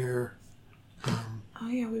 Where... Oh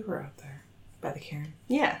yeah, we were out there by the cairn.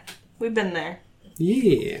 Yeah, we've been there.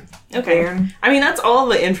 Yeah. Okay. Cairn. I mean, that's all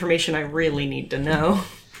the information I really need to know.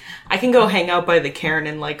 I can go hang out by the cairn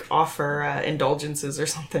and offer indulgences or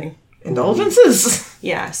something. Indulgences?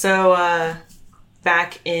 Yeah, so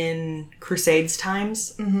back in Crusades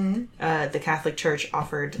times, the Catholic Church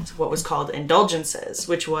offered what was called indulgences,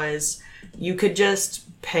 which was you could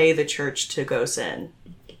just pay the church to go sin.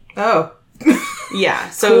 Oh. Yeah,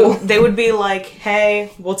 so Cool. they would be like,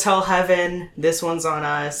 hey, we'll tell heaven, this one's on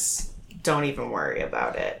us, don't even worry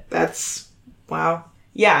about it. That's... Wow.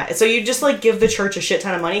 Yeah, so you just give the church a shit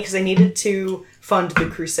ton of money because they needed to fund the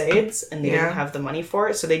Crusades and they didn't have the money for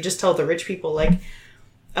it. So they just tell the rich people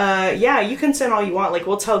yeah, you can sin all you want.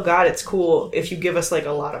 We'll tell God it's cool if you give us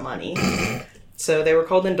a lot of money. So they were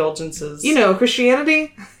called indulgences. You know,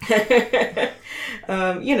 Christianity?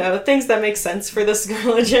 Things that make sense for this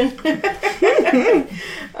religion.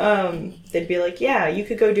 They'd be like, yeah, you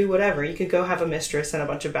could go do whatever. You could go have a mistress and a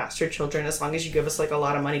bunch of bastard children as long as you give us like a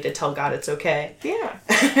lot of money to tell God it's okay. Yeah.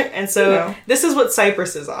 And so this is what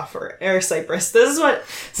Cypress is Cypress. This is what...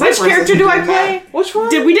 Cypress which character do I play? That. Which one?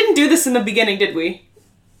 We didn't do this in the beginning, did we?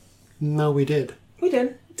 No, we did. We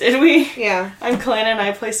did. Did we? Yeah. I'm Clan and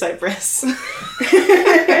I play Cypress.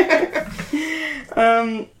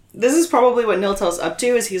 This is probably what Niltel's up to,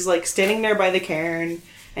 is he's like standing there by the cairn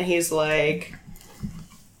and he's like,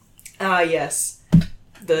 yes,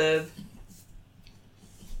 the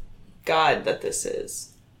god that this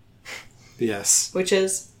is. Yes. Which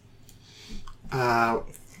is?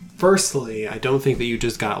 Firstly, I don't think that you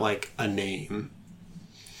just got like a name.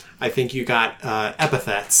 I think you got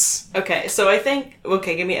epithets. Okay, so I think...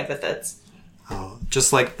 Okay, give me epithets. Oh,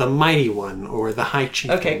 just like the Mighty One or the High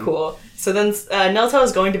Chieftain. Okay, cool. So then Neltel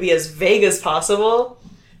is going to be as vague as possible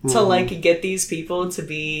to like get these people to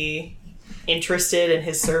be interested in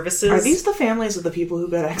his services. Are these the families of the people who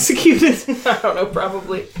got executed? I don't know,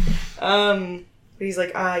 probably. But he's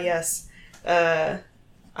like, yes. I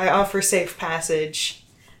offer safe passage.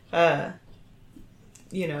 I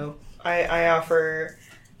offer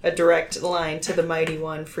a direct line to the Mighty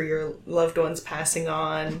One for your loved ones passing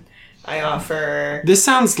on. I offer... This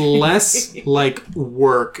sounds less like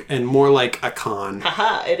work and more like a con.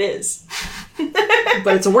 Haha, it is.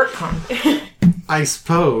 But it's a work con. I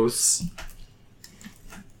suppose.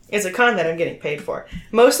 It's a con that I'm getting paid for.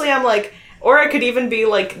 Mostly I'm like... Or I could even be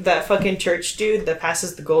like that fucking church dude that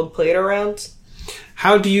passes the gold plate around.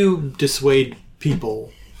 How do you dissuade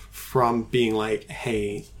people from being like,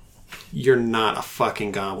 hey, you're not a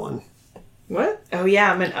fucking goblin? What? Oh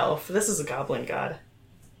yeah, I'm an elf. This is a goblin god.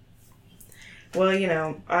 Well,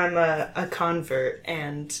 I'm a convert,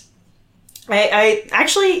 and I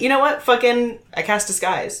actually, you know what? I cast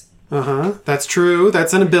Disguise. Uh-huh. That's true.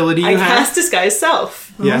 That's an ability you I have. cast Disguise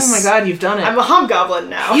Self. Yes. Oh my god, you've done it. I'm a hobgoblin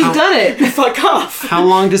now. You've done it. Fuck off. How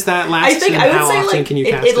long does that last? I think and I would how say often like can you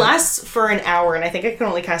cast it lasts for an hour, and I think I can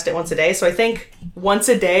only cast it once a day. So I think once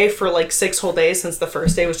a day for like 6 whole days, since the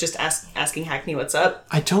first day was just asking Hackney what's up.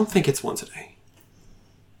 I don't think it's once a day.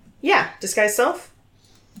 Yeah, Disguise Self.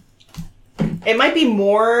 It might be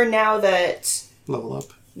more now that... Level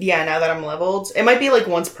up. Yeah, now that I'm leveled. It might be like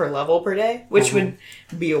once per level per day, which would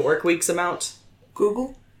be a work week's amount.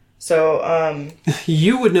 Google? So,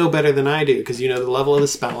 You would know better than I do, because you know the level of the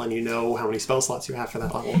spell and you know how many spell slots you have for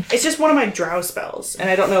that level. it's just one of my drow spells, and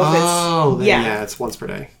I don't know if it's... Oh, then yeah, it's once per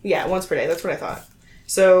day. Yeah, once per day. That's what I thought.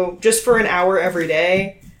 So, just for an hour every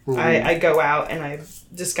day, I go out and I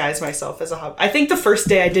disguise myself as a hob. I think the first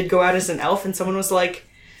day I did go out as an elf, and someone was like...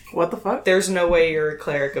 What the fuck? There's no way you're a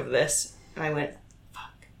cleric of this. And I went,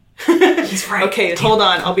 fuck. He's right. Okay, hold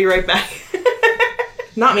on. I'll be right back.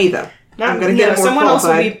 Not me, though. I'm gonna get more someone else will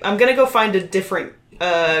qualified. be... I'm gonna go find a different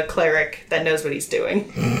cleric that knows what he's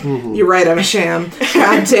doing. You're right, I'm a sham.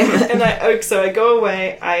 God damn it. And so I go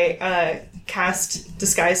away, I cast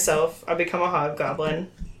Disguise Self, I become a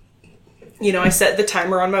hobgoblin. I set the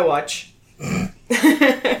timer on my watch.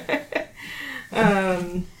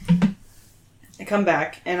 I come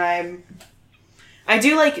back, and I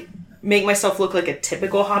do, like, make myself look like a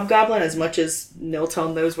typical hobgoblin as much as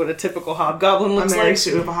Niltel knows what a typical hobgoblin looks I'm like. very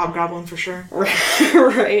suit of a hobgoblin for sure.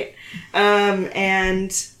 Right.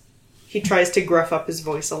 And he tries to gruff up his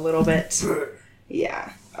voice a little bit.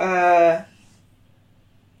 Yeah.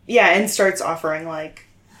 And starts offering, like,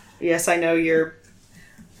 yes, I know your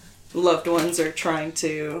loved ones are trying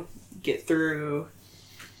to get through,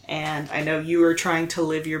 and I know you are trying to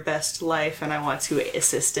live your best life, and I want to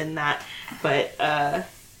assist in that, but,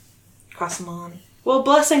 Cross them on. well,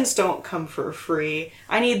 blessings don't come for free.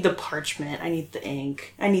 I need the parchment, I need the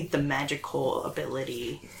ink, I need the magical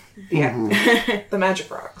ability. Yeah. The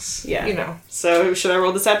magic rocks. Yeah. You know. So, should I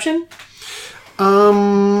roll deception?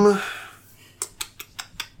 I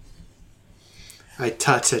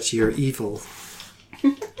touch at your evil.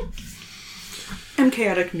 I'm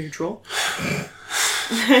chaotic neutral.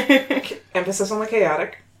 Emphasis on the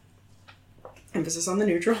chaotic. Emphasis on the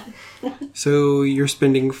neutral. So you're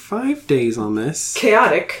spending 5 days on this.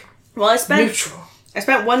 Chaotic. Well, I spent Neutral.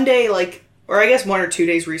 1 day, like, or I guess 1 or 2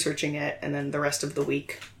 days researching it, and then the rest of the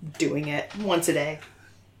week doing it once a day.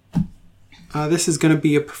 This is going to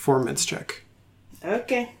be a performance check.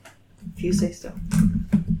 Okay. If you say so.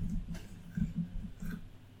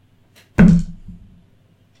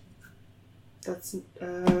 That's,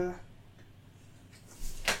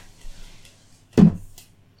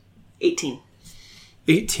 18.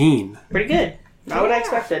 18. Pretty good. Not what I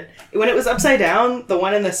expected. When it was upside down, the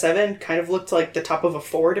one in the 7 kind of looked like the top of a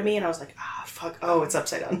 4 to me, and I was like, fuck. Oh, it's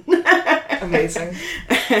upside down. Amazing.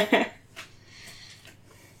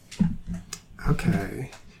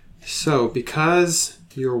 Okay. So, because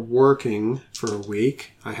you're working for a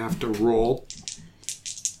week, I have to roll.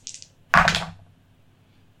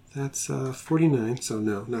 That's 49, so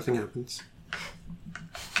no, nothing happens.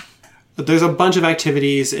 But there's a bunch of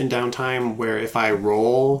activities in downtime where if I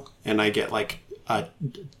roll and I get like a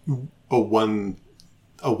 1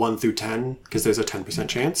 through 10, because there's a 10%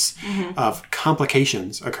 chance of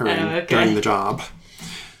complications occurring during the job.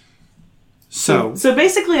 So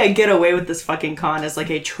basically I get away with this fucking con as like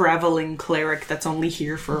a traveling cleric that's only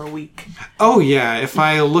here for a week. Oh yeah, if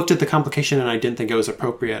I looked at the complication and I didn't think it was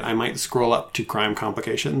appropriate, I might scroll up to crime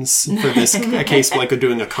complications for this a case like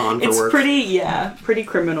doing a con for work. It's pretty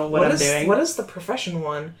criminal what I'm doing. What is the profession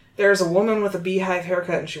one? There's a woman with a beehive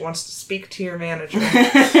haircut and she wants to speak to your manager.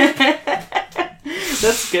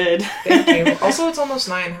 That's good. Thank you. Also, it's almost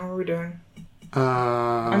 9. How are we doing?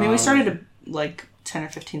 I mean, we started like 10 or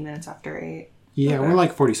 15 minutes after 8. Yeah, we're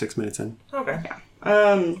like 46 minutes in. Okay. Yeah.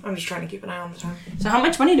 I'm just trying to keep an eye on the time. So how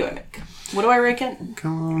much money do I make? What do I rake in?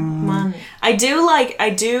 Come on. I do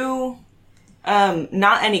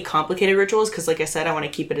not any complicated rituals, because like I said, I want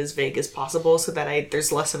to keep it as vague as possible so that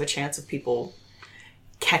there's less of a chance of people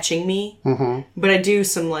catching me. Mm-hmm. But I do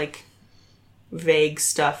some like vague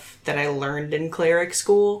stuff that I learned in cleric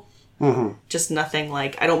school. Mm-hmm. Just nothing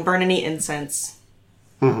like, I don't burn any incense.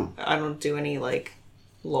 Mm-hmm. I don't do any like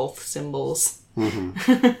Lolth symbols.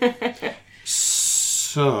 Mm-hmm.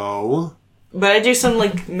 So... But I do some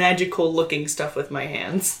like magical looking stuff with my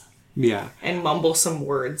hands. Yeah. And mumble some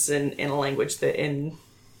words in a language that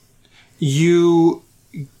You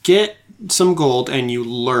get some gold and you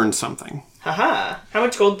learn something. Haha. How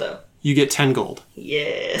much gold though? You get 10 gold.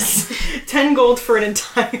 Yes. 10 gold for an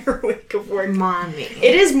entire week of work. Money.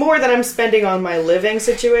 It is more than I'm spending on my living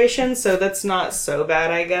situation, so that's not so bad,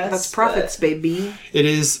 I guess. That's profits, baby. It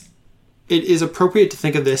is appropriate to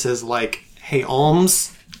think of this as like, hey,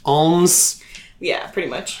 alms. Yeah, pretty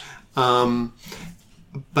much.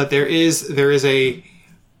 But there is a...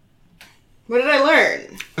 What did I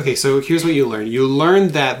learn? Okay, so here's what you learn. You learned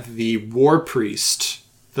that the war priest,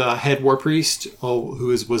 the head war priest, who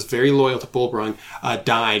was very loyal to Bulbrung,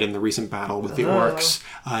 died in the recent battle with the orcs,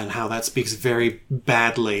 and how that speaks very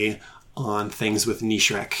badly on things with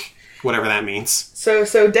Nishrek, whatever that means.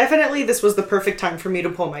 So definitely this was the perfect time for me to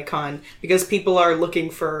pull my con, because people are looking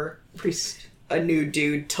for a new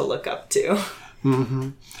dude to look up to. Mm-hmm.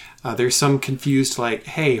 There's some confused like,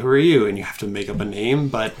 hey, who are you? And you have to make up a name,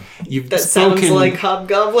 but sounds like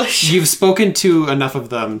hobgoblish. You've spoken to enough of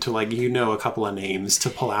them to like, a couple of names to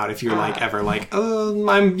pull out if you're like ever like, oh,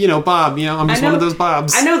 I'm, Bob, I'm just one of those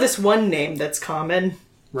Bobs. I know this one name that's common.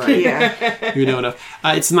 Right. Yeah. You know enough.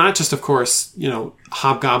 It's not just, of course,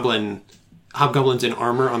 hobgoblins in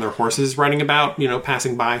armor on their horses riding about,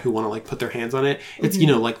 passing by who want to like put their hands on it. It's,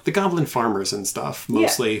 like the goblin farmers and stuff,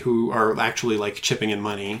 mostly, who are actually like chipping in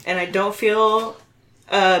money. And I don't feel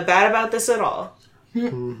bad about this at all.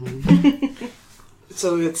 Mm-hmm.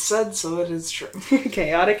 So it's said, so it is true.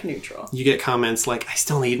 Chaotic neutral. You get comments like, I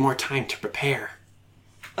still need more time to prepare.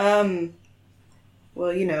 Well,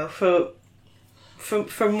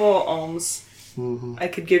 for more alms, I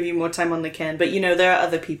could give you more time on the can, but there are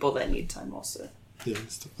other people that need time also. Yeah,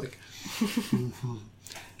 stuff like,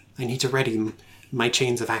 I need to ready my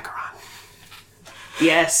chains of Acheron.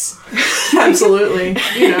 Yeah. Absolutely.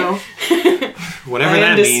 Whatever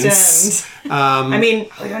that means.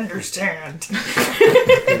 I understand.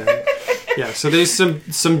 Yeah, so there's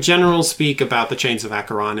some general speak about the chains of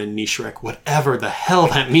Acheron and Nishrek, whatever the hell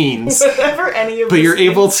that means. Whatever any of But you're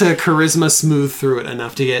things. able to charisma smooth through it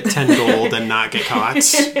enough to get 10 gold and not get caught.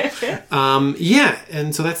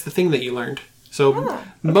 And so that's the thing that you learned. So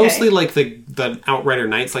mostly like the Outrider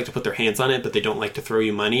Knights like to put their hands on it, but they don't like to throw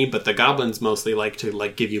you money. But the goblins mostly like to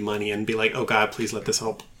like give you money and be like, oh god, please let this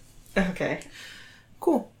help. Okay.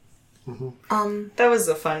 Cool. Mm-hmm. That was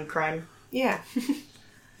a fun crime. Yeah.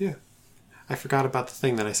 Yeah. I forgot about the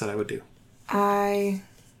thing that I said I would do. I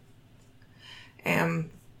am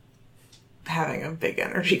having a big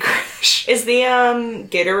energy crash. Is the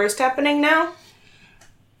gator roast happening now?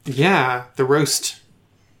 Yeah, the roast.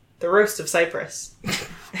 The roast of Cyprus.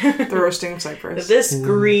 The roasting of Cyprus. This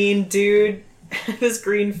green dude. This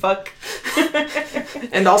green fuck.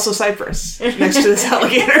 And also Cyprus. Next to this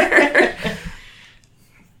alligator.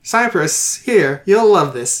 Cyprus, here, you'll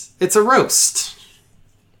love this. It's a roast.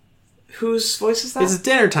 Whose voice is that? It's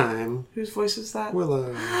dinner time. Whose voice is that?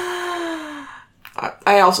 Willow.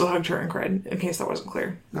 I also hugged her and cried, in case that wasn't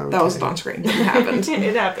clear. Okay. That wasn't on screen. It happened.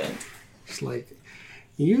 It happened. It's like,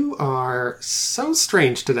 you are so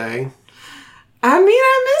strange today. I mean,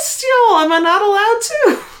 I missed y'all. Am I not allowed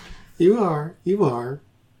to? You are. You are.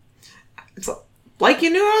 It's like you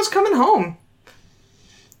knew I was coming home.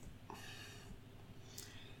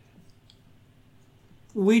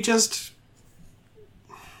 We just...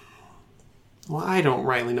 Well, I don't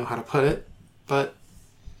rightly know how to put it, but...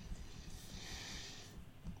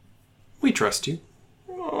 We trust you.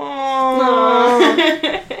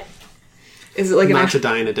 Is it like Not to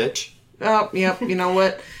die in a ditch. Oh, yep. You know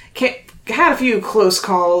what? Had a few close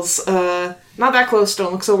calls. Not that close.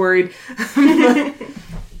 Don't look so worried.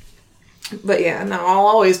 But yeah, no. I'll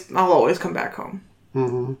always come back home.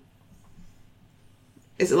 Mm-hmm.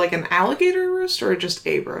 Is it like an alligator roast or just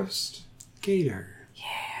a roast? Gator.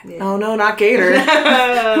 Yeah. Oh no, not gator.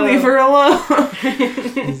 Leave her alone.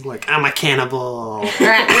 He's like, I'm a cannibal.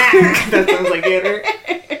 That sounds like gator.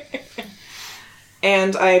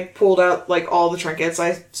 And I pulled out like all the trinkets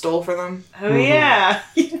I stole for them. Oh yeah,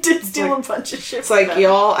 you did steal a bunch of shit. It's like,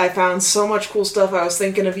 y'all, I found so much cool stuff. I was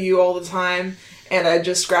thinking of you all the time, and I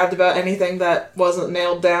just grabbed about anything that wasn't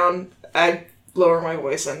nailed down. I lower my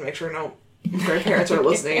voice and make sure no grandparents are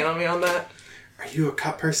listening in on me on that. Are you a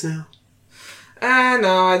cut person now?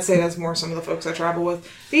 No, I'd say that's more some of the folks I travel with.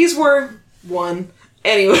 These were one.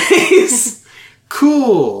 Anyways.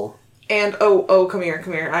 Cool. And, oh, come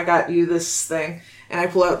here. I got you this thing. And I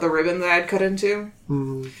pull out the ribbon that I'd cut into.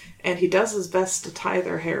 Mm. And he does his best to tie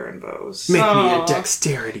their hair in bows. Make me a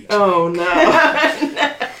dexterity check. Oh, no.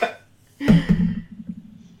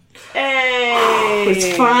 Hey!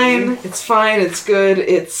 It's fine. It's good.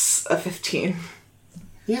 It's a 15.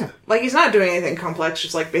 Yeah. Like, he's not doing anything complex,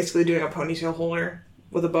 just, like, basically doing a ponytail holder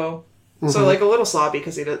with a bow. Mm-hmm. So, like, a little slobby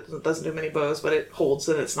because he doesn't do many bows, but it holds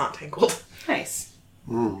and it's not tangled. Nice.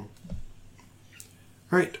 Mm.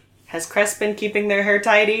 Right. Has Crest been keeping their hair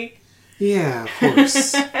tidy? Yeah, of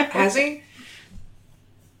course. Has he?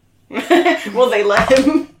 Will they let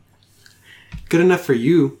him? Good enough for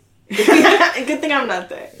you. Good thing I'm not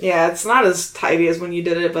there. Yeah, it's not as tidy as when you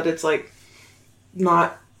did it, but it's, like,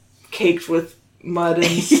 not caked with mud and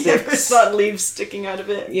You ever sticks. saw leaves sticking out of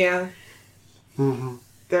it? Yeah. Mm-hmm.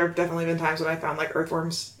 There have definitely been times when I found, like,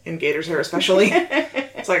 earthworms in Gator's hair, especially.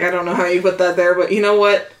 It's like, I don't know how you put that there, but you know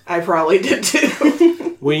what? I probably did,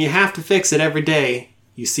 too. When you have to fix it every day,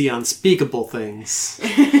 you see unspeakable things.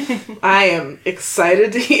 I am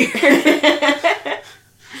excited to hear.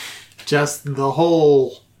 Just the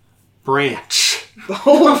whole branch. The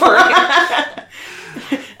whole branch.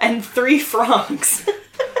 And 3 frogs.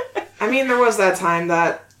 I mean, there was that time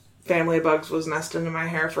that family of bugs was nesting in my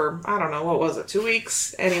hair for, I don't know, what was it, 2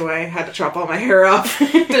 weeks? Anyway, had to chop all my hair off.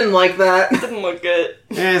 Didn't like that. Didn't look good.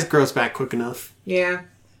 It grows back quick enough. Yeah.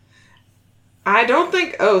 I don't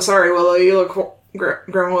think... Oh, sorry, Willow, you look...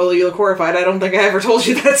 Grandma Willow, you look horrified. I don't think I ever told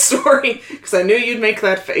you that story, because I knew you'd make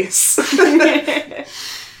that face.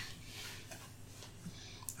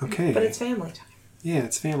 Okay. But it's family time. Yeah,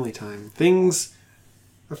 it's family time. Things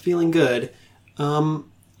are feeling good.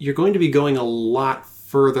 You're going to be going a lot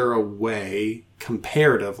further away,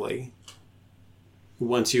 comparatively,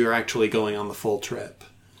 once you're actually going on the full trip.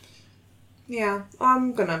 Yeah,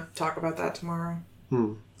 I'm gonna talk about that tomorrow.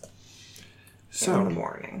 So, In the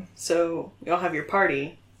morning. So, y'all have your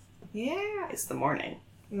party. Yeah. It's the morning.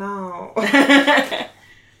 No.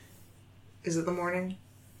 Is it the morning?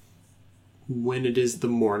 when it is the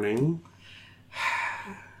morning...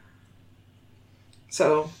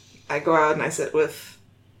 So I go out and I sit with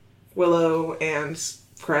Willow and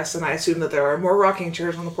Cress, and I assume that there are more rocking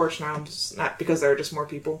chairs on the porch now, just not because there are just more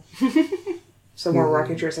people. So more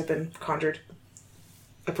rocking chairs have been conjured,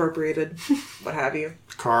 appropriated, what have you.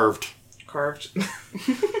 Carved.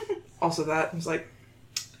 Also that, I was like,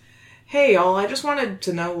 hey y'all, I just wanted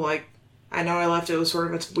to know, like, I know I left, it was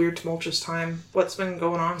sort of a weird tumultuous time. What's been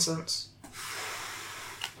going on since?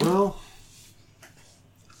 Well,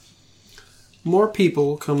 more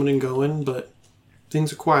people coming and going, but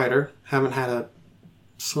things are quieter. Haven't had a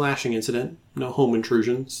slashing incident. No home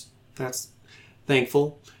intrusions. That's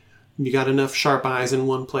thankful. You got enough sharp eyes in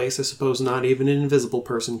one place, I suppose not even an invisible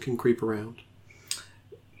person can creep around.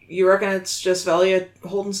 You reckon it's just Velia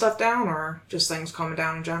holding stuff down, or just things calming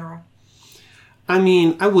down in general? I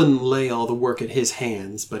mean, I wouldn't lay all the work at his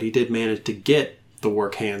hands, but he did manage to get the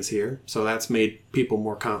work hands here, so that's made people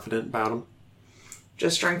more confident about him.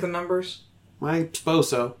 Just strength in numbers? I suppose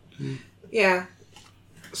so. Yeah.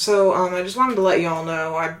 So, I just wanted to let y'all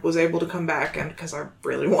know I was able to come back, and because I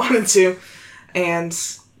really wanted to, and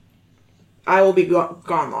I will be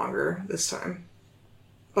gone longer this time.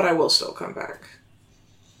 But I will still come back.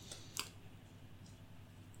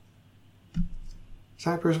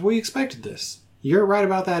 Cypress, we expected this. You're right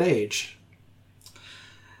about that age.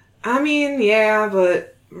 I mean, yeah,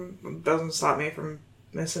 but it doesn't stop me from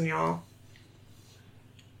missing y'all.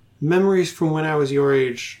 Memories from when I was your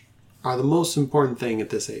age are the most important thing at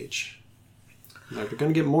this age. Now, they're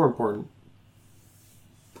going to get more important.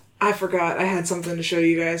 I forgot. I had something to show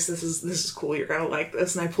you guys. This is cool. You're gonna like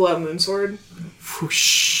this. And I pull out Moonsword,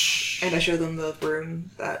 Whoosh. and I show them the rune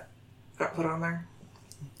that got put on there.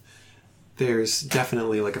 There's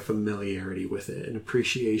definitely like a familiarity with it, an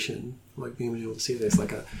appreciation, like being able to see this.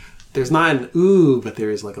 There's not an ooh, but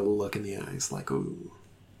there is like a look in the eyes, like ooh.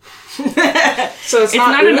 So it's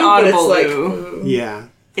not ooh, an audible but it's like, ooh. Yeah.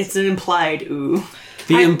 It's an implied ooh.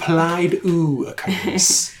 The implied ooh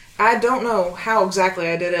occurs. I don't know how exactly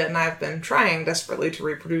I did it, and I've been trying desperately to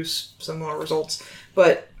reproduce similar results.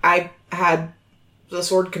 But I had the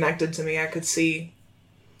sword connected to me. I could see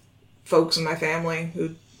folks in my family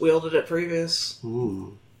who wielded it previous.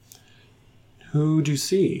 Who'd you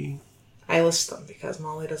see? I list them because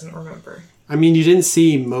Molly doesn't remember. I mean, you didn't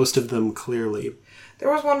see most of them clearly.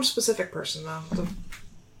 There was one specific person though. The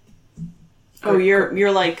Oh,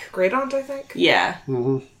 you're like, great aunt, I think. yeah.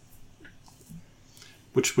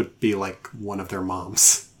 Which would be like one of their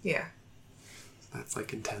moms. Yeah. That's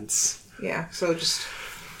like intense. Yeah. So just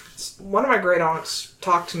one of my great aunts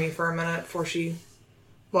talked to me for a minute before she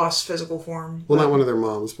lost physical form. Well, not one of their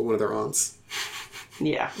moms, but one of their aunts.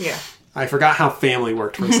 Yeah. Yeah. I forgot how family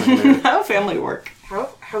worked for a second there. How family work?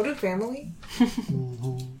 How do family?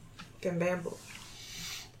 Can bamble.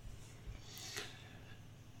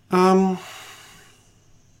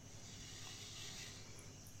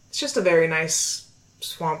 It's just a very nice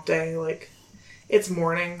swamp day. Like, it's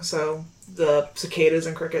morning, so the cicadas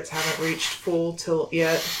and crickets haven't reached full tilt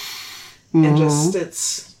yet. And just,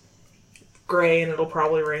 it's gray and it'll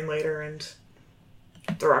probably rain later, and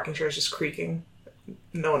the rocking chair is just creaking.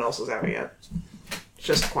 No one else is out yet. It's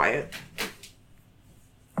just quiet.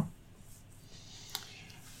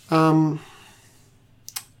 Let's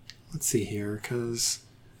see here, because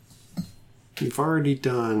you've already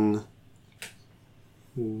done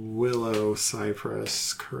Willow,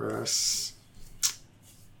 Cypress, Caress.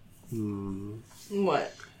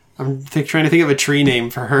 What? I'm trying to think of a tree name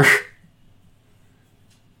for her.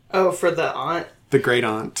 Oh, for the aunt? The great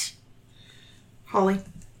aunt. Holly.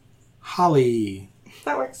 Holly.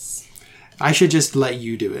 That works. I should just let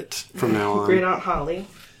you do it from now on. Great Aunt Holly.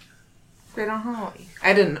 Great Aunt Holly.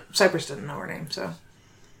 Cypress didn't know her name, so.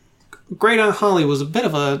 Great Aunt Holly was a bit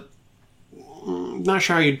of a, not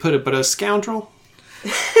sure how you'd put it, but a scoundrel.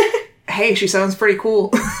 Hey, she sounds pretty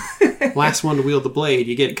cool. Last one to wield the blade,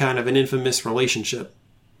 you get kind of an infamous relationship.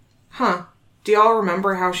 Huh. Do y'all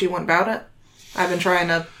remember how she went about it? I've been trying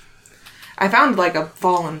to... I found, like, a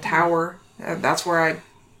fallen tower. That's where I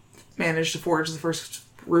managed to forge the first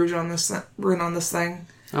rune on this thing.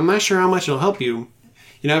 I'm not sure how much it'll help you.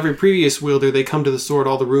 You know, every previous wielder, they come to the sword,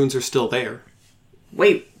 all the runes are still there.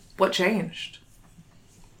 Wait, what changed?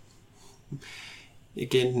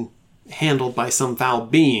 Again, handled by some foul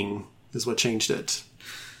being is what changed it.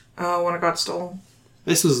 Oh, when it got stolen?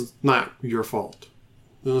 This was not your fault.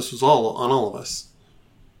 This was all on all of us.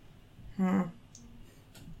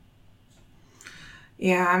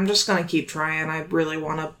 Yeah, I'm just gonna keep trying. I really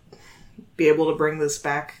want to be able to bring this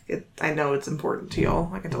back. I know it's important to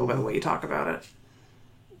y'all. I can tell by the way you talk about it.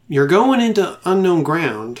 You're going into unknown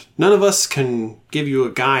ground. None of us can give you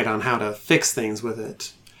a guide on how to fix things with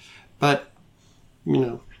it. But, you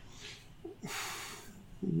know,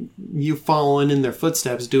 you following in their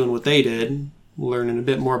footsteps, doing what they did, learning a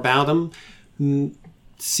bit more about them,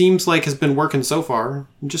 seems like has been working so far.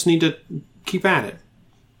 You just need to keep at it.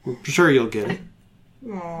 I'm sure you'll get it.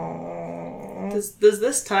 Aww. Does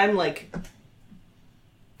this time, like,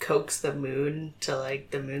 coax the moon to,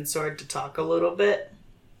 like, the moon sword to talk a little bit?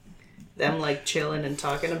 Them, like, chilling and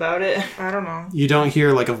talking about it? I don't know. You don't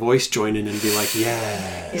hear, like, a voice join in and be like,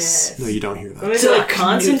 yes. Yes. No, you don't hear that. Let me to, like,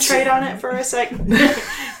 concentrate on it for a second.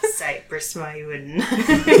 Cypress, my wooden.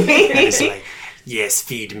 It's like, yes,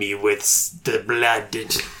 feed me with the blood.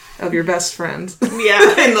 Of your best friend.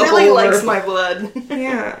 Yeah, In the really whole likes world. my blood.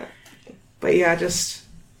 Yeah. But yeah, just...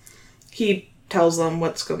 He tells them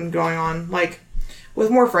what's going on. Like,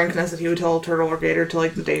 with more frankness that he would tell Turtle or Gator to,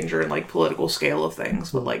 like, the danger and, like, political scale of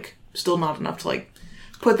things. But, like, still not enough to, like,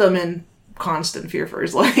 put them in constant fear for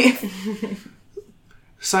his life.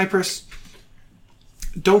 Cypress,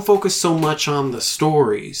 don't focus so much on the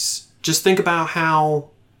stories. Just think about how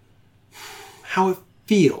it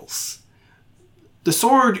feels. The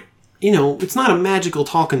sword, you know, it's not a magical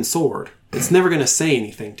talking sword. It's never going to say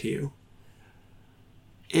anything to you.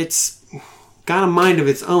 It's got a mind of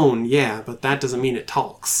its own, yeah, but that doesn't mean it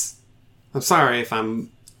talks. I'm sorry if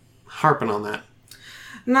I'm harping on that.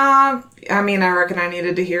 Nah, I mean, I reckon I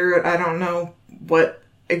needed to hear it. I don't know what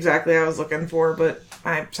exactly I was looking for, but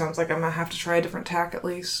it sounds like I'm gonna have to try a different tack at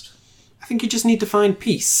least. I think you just need to find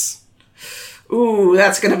peace. Ooh,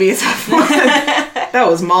 that's gonna be a tough one. That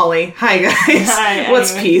was Molly. Hi, guys. Hi,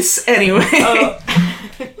 What's anyway. peace, anyway? Oh.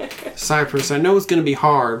 Cypress, I know it's going to be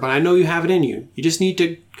hard, but I know you have it in you. You just need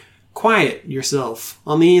to quiet yourself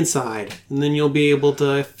on the inside, and then you'll be able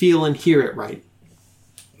to feel and hear it right.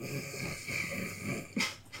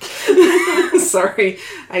 Sorry.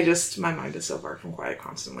 My mind is so far from quiet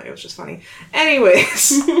constantly. It was just funny.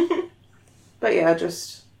 Anyways. But yeah,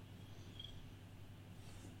 just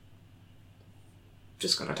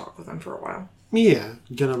gonna talk with him for a while. Yeah,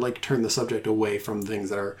 gonna like turn the subject away from things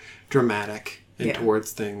that are dramatic and Yeah.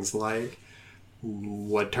 towards things like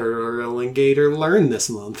what Turtle and Gator learned this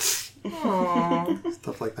month. Aww.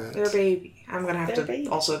 Stuff like that. Their baby. I'm gonna have Their to baby.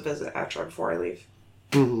 also visit Atra before I leave.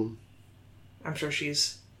 Mm-hmm. I'm sure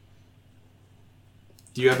she's...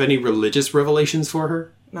 Do you have any religious revelations for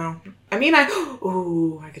her? No. I mean, I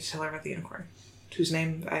could tell her about the unicorn. Whose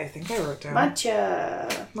name I think I wrote down.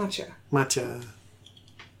 Matcha. Matcha. Matcha.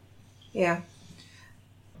 Yeah.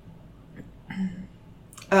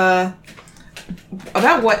 About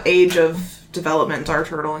what age of development are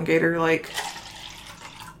Turtle and Gator, like,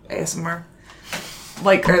 ASMR?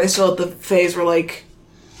 Like, are they still at the phase where, like...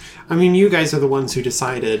 I mean, you guys are the ones who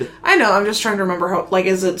decided. I know, I'm just trying to remember how... Like,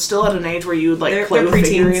 is it still at an age where you would, like, play they're with preteens.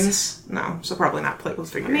 figurines? No, so probably not play with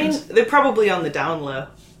I figurines. mean, they're probably on the down low.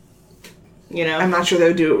 You know? I'm not sure they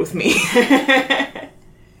would do it with me.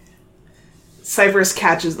 Cypress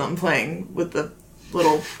catches them playing with the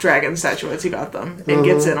little dragon statuettes he got them and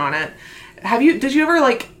gets in on it. Did you ever,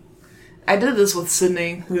 like... I did this with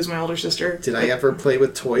Sydney, who's my older sister. Did I ever play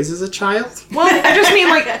with toys as a child? Well, I just mean,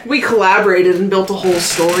 like, we collaborated and built a whole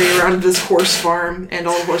story around this horse farm, and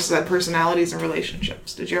all the horses had personalities and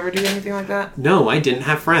relationships. Did you ever do anything like that? No, I didn't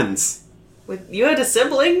have friends. You had a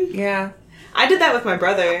sibling? Yeah. I did that with my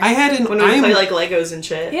brother. I had an... when we play, like, Legos and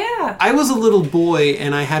shit. Yeah. I was a little boy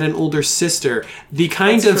and I had an older sister. The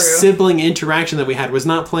kind That's of true. sibling interaction that we had was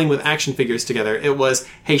not playing with action figures together. It was,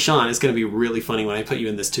 hey Sean, it's going to be really funny when I put you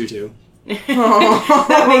in this tutu.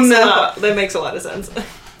 That makes a lot of sense.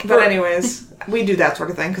 But anyways, we do that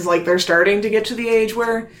sort of thing, because, like, they're starting to get to the age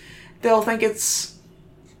where they'll think it's...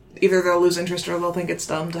 Either they'll lose interest or they'll think it's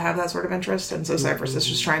dumb to have that sort of interest, and so Cypress is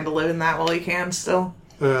just trying to live in that while he can still.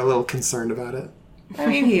 A little concerned about it. I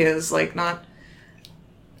mean, he is, like, not...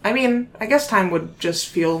 I mean, I guess time would just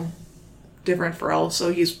feel different for Elle,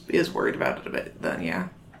 so he is worried about it a bit then, yeah.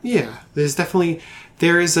 Yeah, there's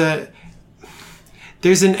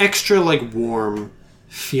an extra, like, warm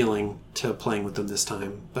feeling to playing with them this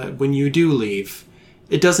time. But when you do leave,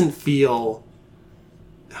 it doesn't feel...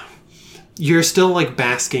 You're still, like,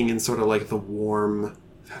 basking in sort of, like, the warm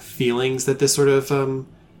feelings that this sort of,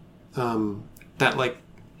 that, like,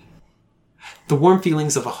 the warm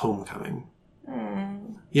feelings of a homecoming.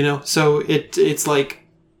 You know? So it's like,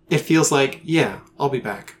 it feels like, yeah, I'll be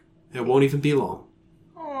back. It won't even be long.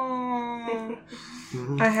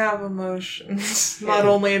 I have emotions. Not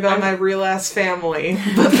only about my real-ass family,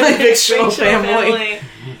 but my fictional family.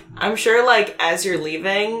 I'm sure, like, as you're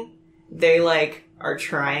leaving, they, like, are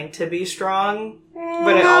trying to be strong,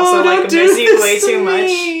 but it also, like, miss you way too much.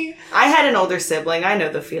 I had an older sibling. I know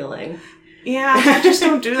the feeling. Yeah, I just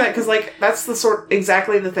don't do that, because, like, that's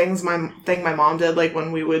exactly the thing my mom did, like,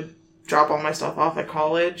 when we would drop all my stuff off at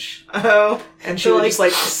college. Oh. And she would just,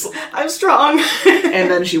 like... I'm strong.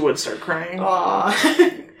 And then she would start crying.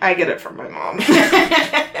 Aww. I get it from my mom.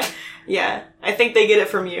 Yeah, I think they get it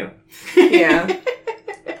from you. Yeah.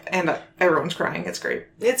 And everyone's crying. It's great.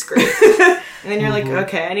 It's great. And then you're like,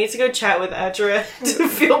 okay, I need to go chat with Atra to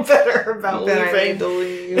feel better about Then I leaving. need to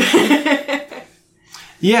leave.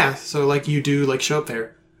 Yeah, so, like, you do, like, show up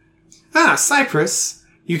there. Ah, Cypress,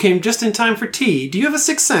 you came just in time for tea. Do you have a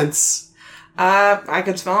sixth sense? I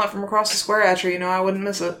could smell it from across the square at you. I wouldn't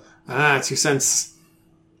miss it. Ah, it's your sense.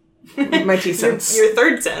 My tea sense. Your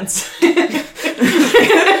third sense. Yeah.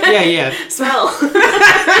 Smell.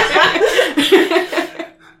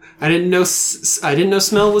 I didn't know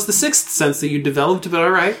smell was the sixth sense that you developed, but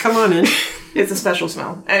alright, come on in. It's a special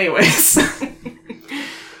smell. Anyways.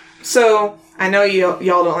 So, I know y'all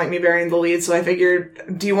don't like me bearing the lead, so I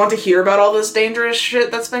figured, do you want to hear about all this dangerous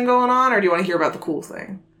shit that's been going on, or do you want to hear about the cool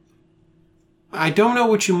thing? I don't know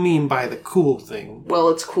what you mean by the cool thing. Well,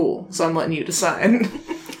 it's cool, so I'm letting you decide.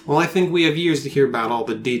 Well, I think we have years to hear about all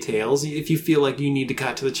the details. If you feel like you need to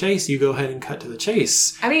cut to the chase, you go ahead and cut to the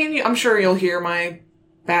chase. I mean, I'm sure you'll hear my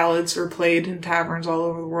ballads are played in taverns all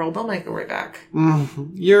over the world. They'll make their way back.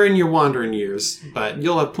 You're in your wandering years, but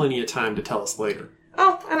you'll have plenty of time to tell us later.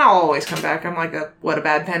 Oh, and I'll always come back. I'm like a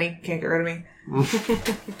bad penny. Can't get rid of me.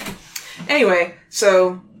 Anyway,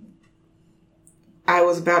 so I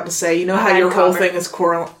was about to say, you know how your whole thing is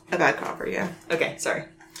Coraline. A bad copper, yeah. Okay, sorry.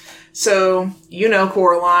 So, you know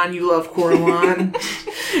Coraline, you love Coraline.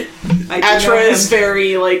 I do know Atra is him.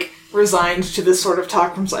 very, resigned to this sort of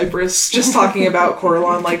talk from Cyprus, just talking about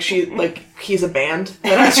Coraline like he's a band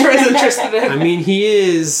that Atra is interested in. I mean, he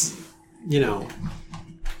is,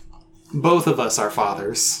 both of us are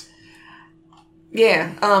fathers.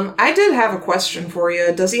 Yeah, I did have a question for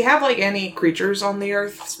you. Does he have, any creatures on the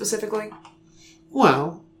Earth, specifically?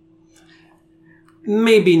 Well,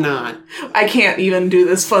 maybe not. I can't even do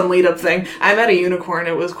this fun lead-up thing. I met a unicorn,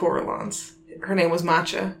 it was Coraline's. Her name was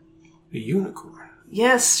Matcha. A unicorn?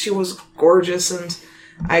 Yes, she was gorgeous, and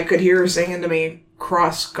I could hear her singing to me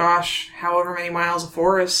across, however many miles of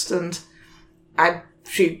forest, and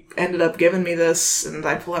she ended up giving me this, and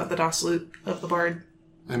I pull out the Doslute of the Bard.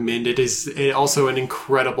 I mean, it is also an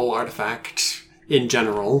incredible artifact in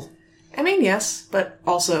general. I mean, yes, but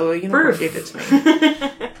also a unicorn gave it to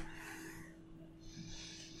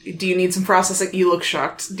me. Do you need some processing? You look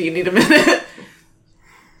shocked. Do you need a minute?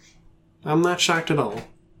 I'm not shocked at all.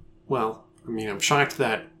 Well, I'm shocked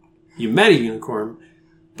that you met a unicorn,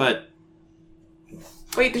 but...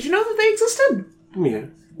 Wait, did you know that they existed? Yeah.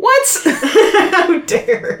 What? How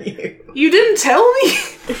dare you? You didn't tell me?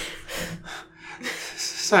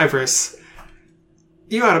 Cypress,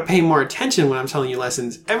 you ought to pay more attention when I'm telling you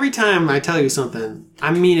lessons. Every time I tell you something,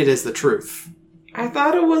 I mean it as the truth. I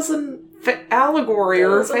thought it was an allegory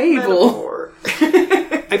or a fable.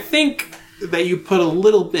 I think that you put a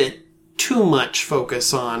little bit too much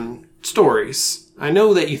focus on stories. I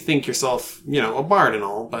know that you think yourself, a bard and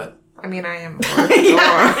all, but... I mean, I am a bard. Go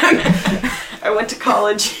on. I went to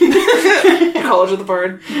college. College of the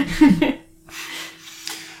Bard.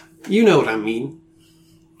 You know what I mean.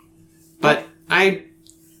 But I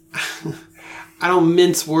don't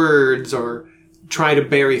mince words or try to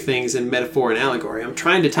bury things in metaphor and allegory. I'm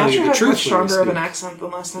trying to tell you the truth. Much stronger of an accent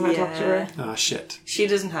than last time I talked to her. Oh, shit. She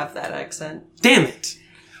doesn't have that accent. Damn it!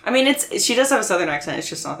 I mean, she does have a southern accent, it's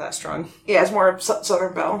just not that strong. Yeah, it's more of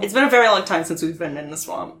Southern Belle. It's been a very long time since we've been in the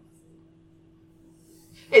swamp.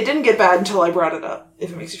 It didn't get bad until I brought it up,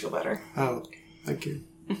 if it makes you feel better. Oh, thank you.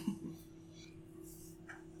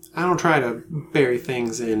 I don't try to bury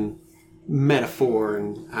things in metaphor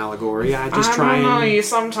and allegory. I just try I don't know, and... you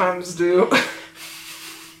sometimes do.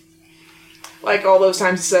 Like all those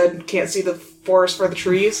times you said, can't see the forest for the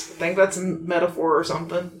trees. I think that's a metaphor or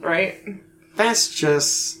something, right? That's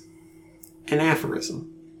just an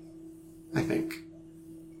aphorism, I think.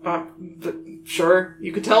 But sure,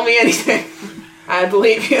 you could tell me anything. I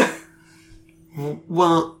believe you.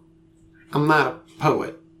 Well, I'm not a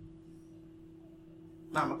poet.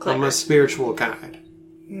 I'm a clever. I'm a spiritual guide.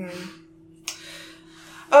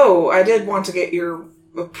 Oh, I did want to get your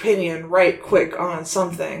opinion right quick on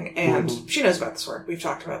something, and she knows about the sword. We've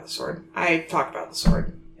talked about the sword. I talked about the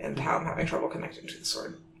sword and how I'm having trouble connecting to the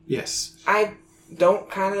sword. Yes. I don't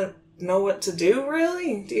kind of know what to do,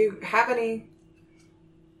 really. Do you have any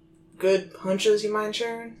good hunches you mind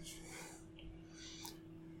sharing?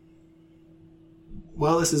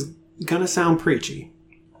 Well, this is gonna sound preachy.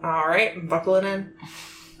 Alright, I'm buckling in.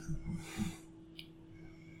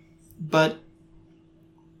 But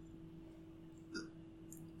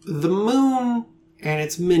the moon and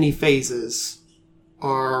its many phases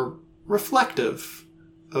are reflective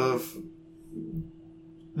of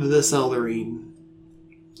the Seldarine.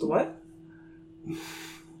 The what?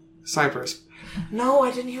 Cyprus. No,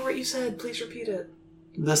 I didn't hear what you said. Please repeat it.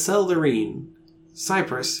 The Seldarine.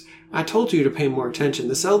 Cyprus. I told you to pay more attention.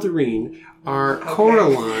 The Seldarine are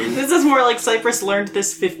Coraline. This is more like Cyprus learned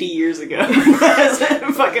this 50 years ago.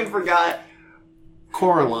 I fucking forgot.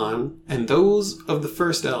 Coraline and those of the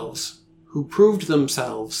first elves who proved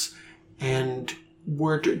themselves and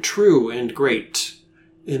were true and great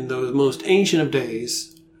in those most ancient of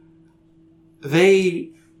days,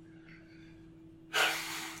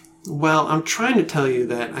 well, I'm trying to tell you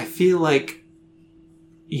that I feel like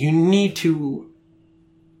you need to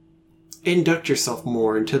induct yourself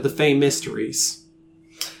more into the Fey mysteries.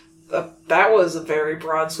 That was a very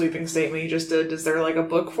broad, sweeping statement you just did. Is there, like, a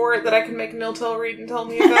book for it that I can make Niltel read and tell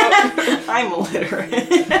me about? I'm illiterate.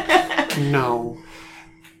 No.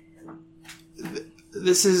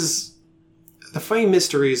 This is... The Fey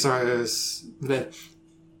mysteries are... The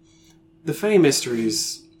Fey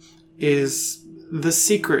mysteries is the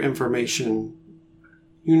secret information.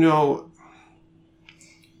 You know...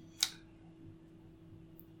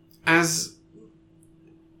 as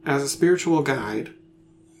a spiritual guide,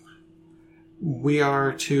 we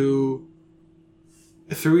are to,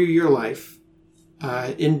 through your life,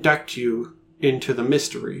 induct you into the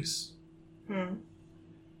mysteries.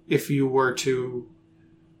 If you were to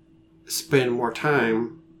spend more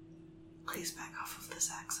time... Please back off of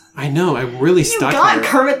this accent. I know, I'm really stuck God, there.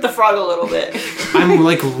 Kermit the Frog a little bit. I'm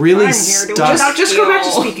like really I'm here to stuck. Just go back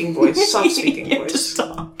to speaking voice. Soft speaking You voice. just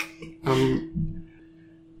talk.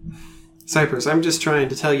 Cypress, I'm just trying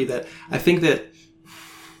to tell you that I think that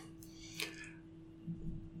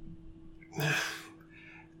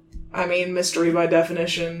I mean, mystery by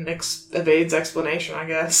definition evades explanation, I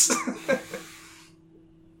guess.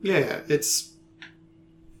 yeah, it's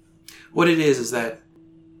what it is that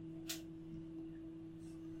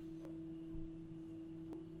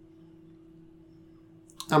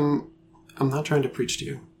I'm not trying to preach to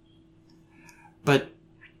you, but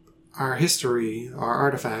our history, our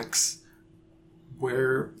artifacts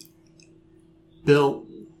were built,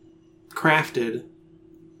 crafted,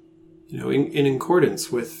 in accordance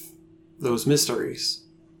with those mysteries.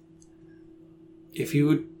 If you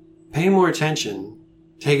would pay more attention,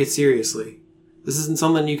 take it seriously. This isn't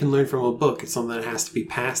something you can learn from a book. It's something that has to be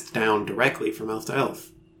passed down directly from elf to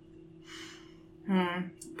elf.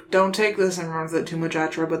 Don't take this and run with it too much,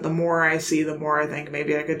 Atra, but the more I see, the more I think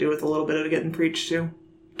maybe I could do with a little bit of getting preached to.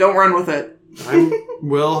 Don't run with it. I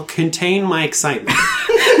will contain my excitement.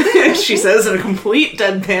 She says in a complete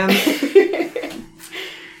deadpan.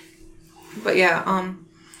 But yeah, I'm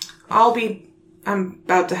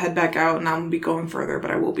about to head back out and I'll be going further,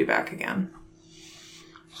 but I will be back again.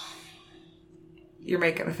 You're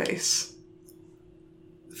making a face.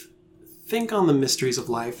 Think on the mysteries of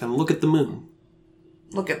life and look at the moon.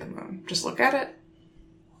 Look at the moon. Just look at it.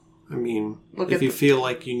 I mean, Look if at you feel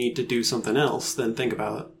like you need to do something else, then think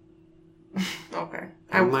about it. Okay.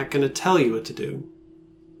 I'm not going to tell you what to do.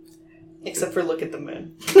 Except for look at the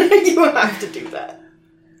moon. You don't have to do that.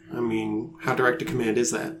 I mean, how direct a command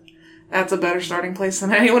is that? That's a better starting place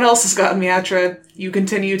than anyone else has gotten me, Atra. You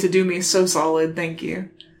continue to do me so solid. Thank you.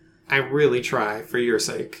 I really try, for your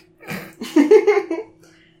sake.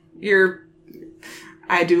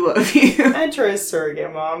 I do love you. Atra is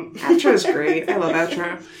surrogate mom. Atra's great. I love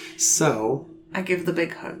Atra. So... I give the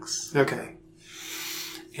big hugs. Okay.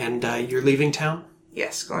 And you're leaving town?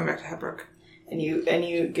 Yes, going back to Hebrook. And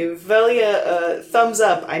you give Velia a thumbs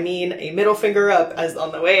up. I mean, a middle finger up as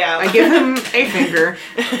on the way out. I give him a finger.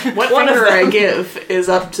 What One of finger I them. give is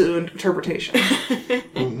up to interpretation.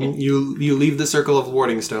 Mm-hmm. You leave the circle of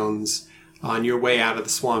warding stones. On your way out of the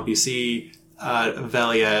swamp, you see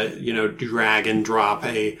Velia, drag and drop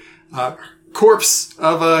a corpse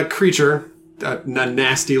of a creature, a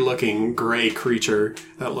nasty-looking gray creature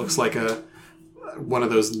that looks like one of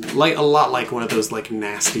those, like a lot like one of those like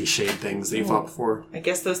nasty shade things that you fought before. I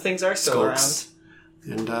guess those things are still Skulks.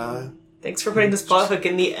 around. And Thanks for putting this plot hook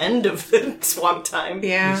in the end of the swamp time.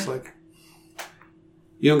 Yeah. it's like,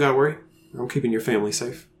 you don't gotta worry. I'm keeping your family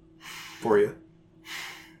safe for you.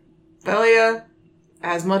 Velia,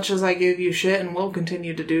 as much as I give you shit and will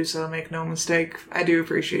continue to do so, make no mistake, I do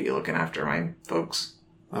appreciate you looking after my folks.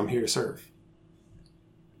 I'm here to serve.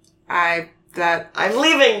 I'm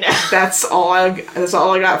leaving now. That's all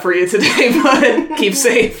I got for you today, bud. Keep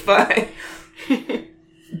safe. Bye. And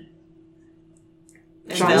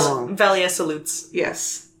Sean. Velia salutes.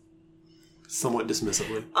 Yes. Somewhat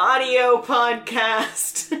dismissively. Audio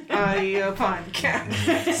podcast. Audio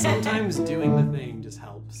podcast. Sometimes doing the thing just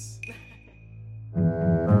helps.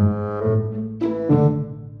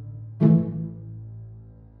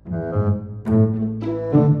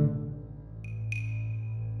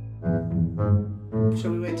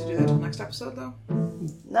 Should we wait to do that till next episode, though?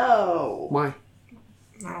 No. Why?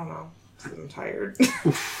 I don't know. I'm tired.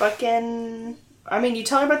 Fucking... I mean, you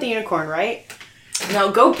tell her about the unicorn, right?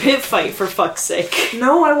 No, go pit fight, for fuck's sake.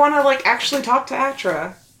 No, I want to, actually talk to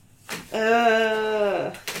Atra.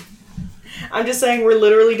 I'm just saying we're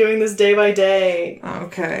literally doing this day by day.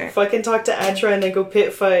 Okay. Fucking talk to Atra and then go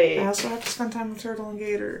pit fight. I also have to spend time with Turtle and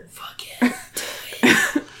Gator. Fuck it.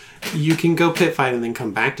 You can go pit fight and then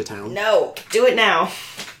come back to town. No, do it now.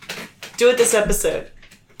 Do it this episode.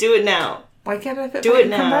 Do it now. Why can't I fit Do fight it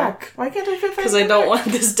and come now. back? Why can't I fit fight? Because I don't want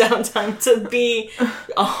this downtime to be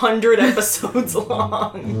 100 episodes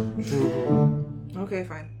long. Okay,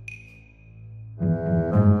 fine.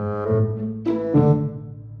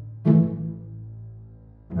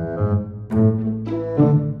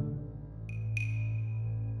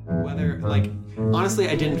 Whether, honestly,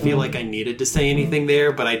 I didn't feel like I needed to say anything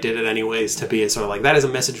there, but I did it anyways to be sort of like, that is a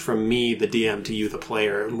message from me, the DM, to you, the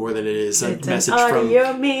player, more than it is a message from...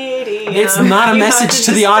 Medium. It's not a message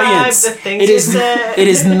to the audience. It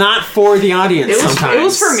is not for the audience sometimes. It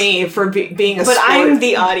was for me, for being a But sport. I'm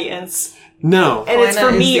the audience. No. And it's for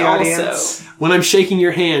Elena is me the also. audience. When I'm shaking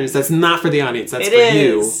your hands, that's not for the audience. That's It for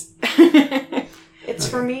is. It's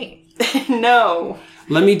for me. No. you.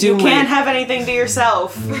 Let me do You my... can't have anything to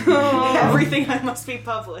yourself. Everything must be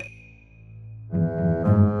public.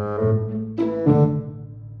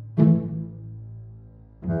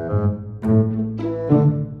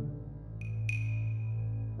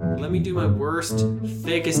 Let me do my worst,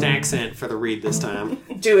 fakest accent for the read this time.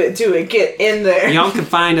 Do it. Get in there. Y'all can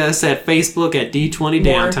find us at Facebook at D20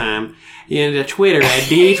 More. Downtime, and at Twitter at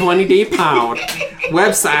D20DPod,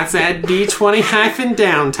 websites at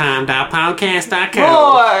D20-downtime.podcast.com,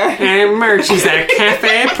 More. and merch is at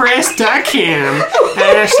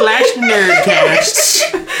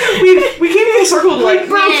cafepress.com/nerdcasts. We came full circle to like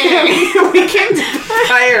we came to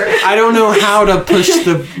fire. I don't know how to push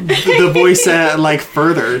the voice like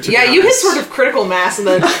further. To Yeah, be you hit honest. sort of critical mass and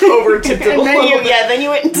then over tipped it a little bit. Then you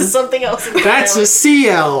went into something else. That's a sea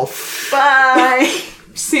elf. Bye.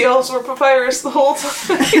 Seals were papyrus the whole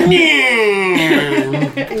time.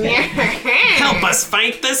 Help us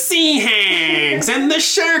fight the sea hags and the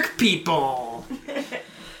shark people.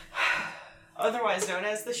 Otherwise known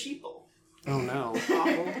as the sheeple. Oh no.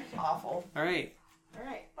 Awful. All right. All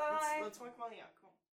right. Bye. Let's work on the outcome.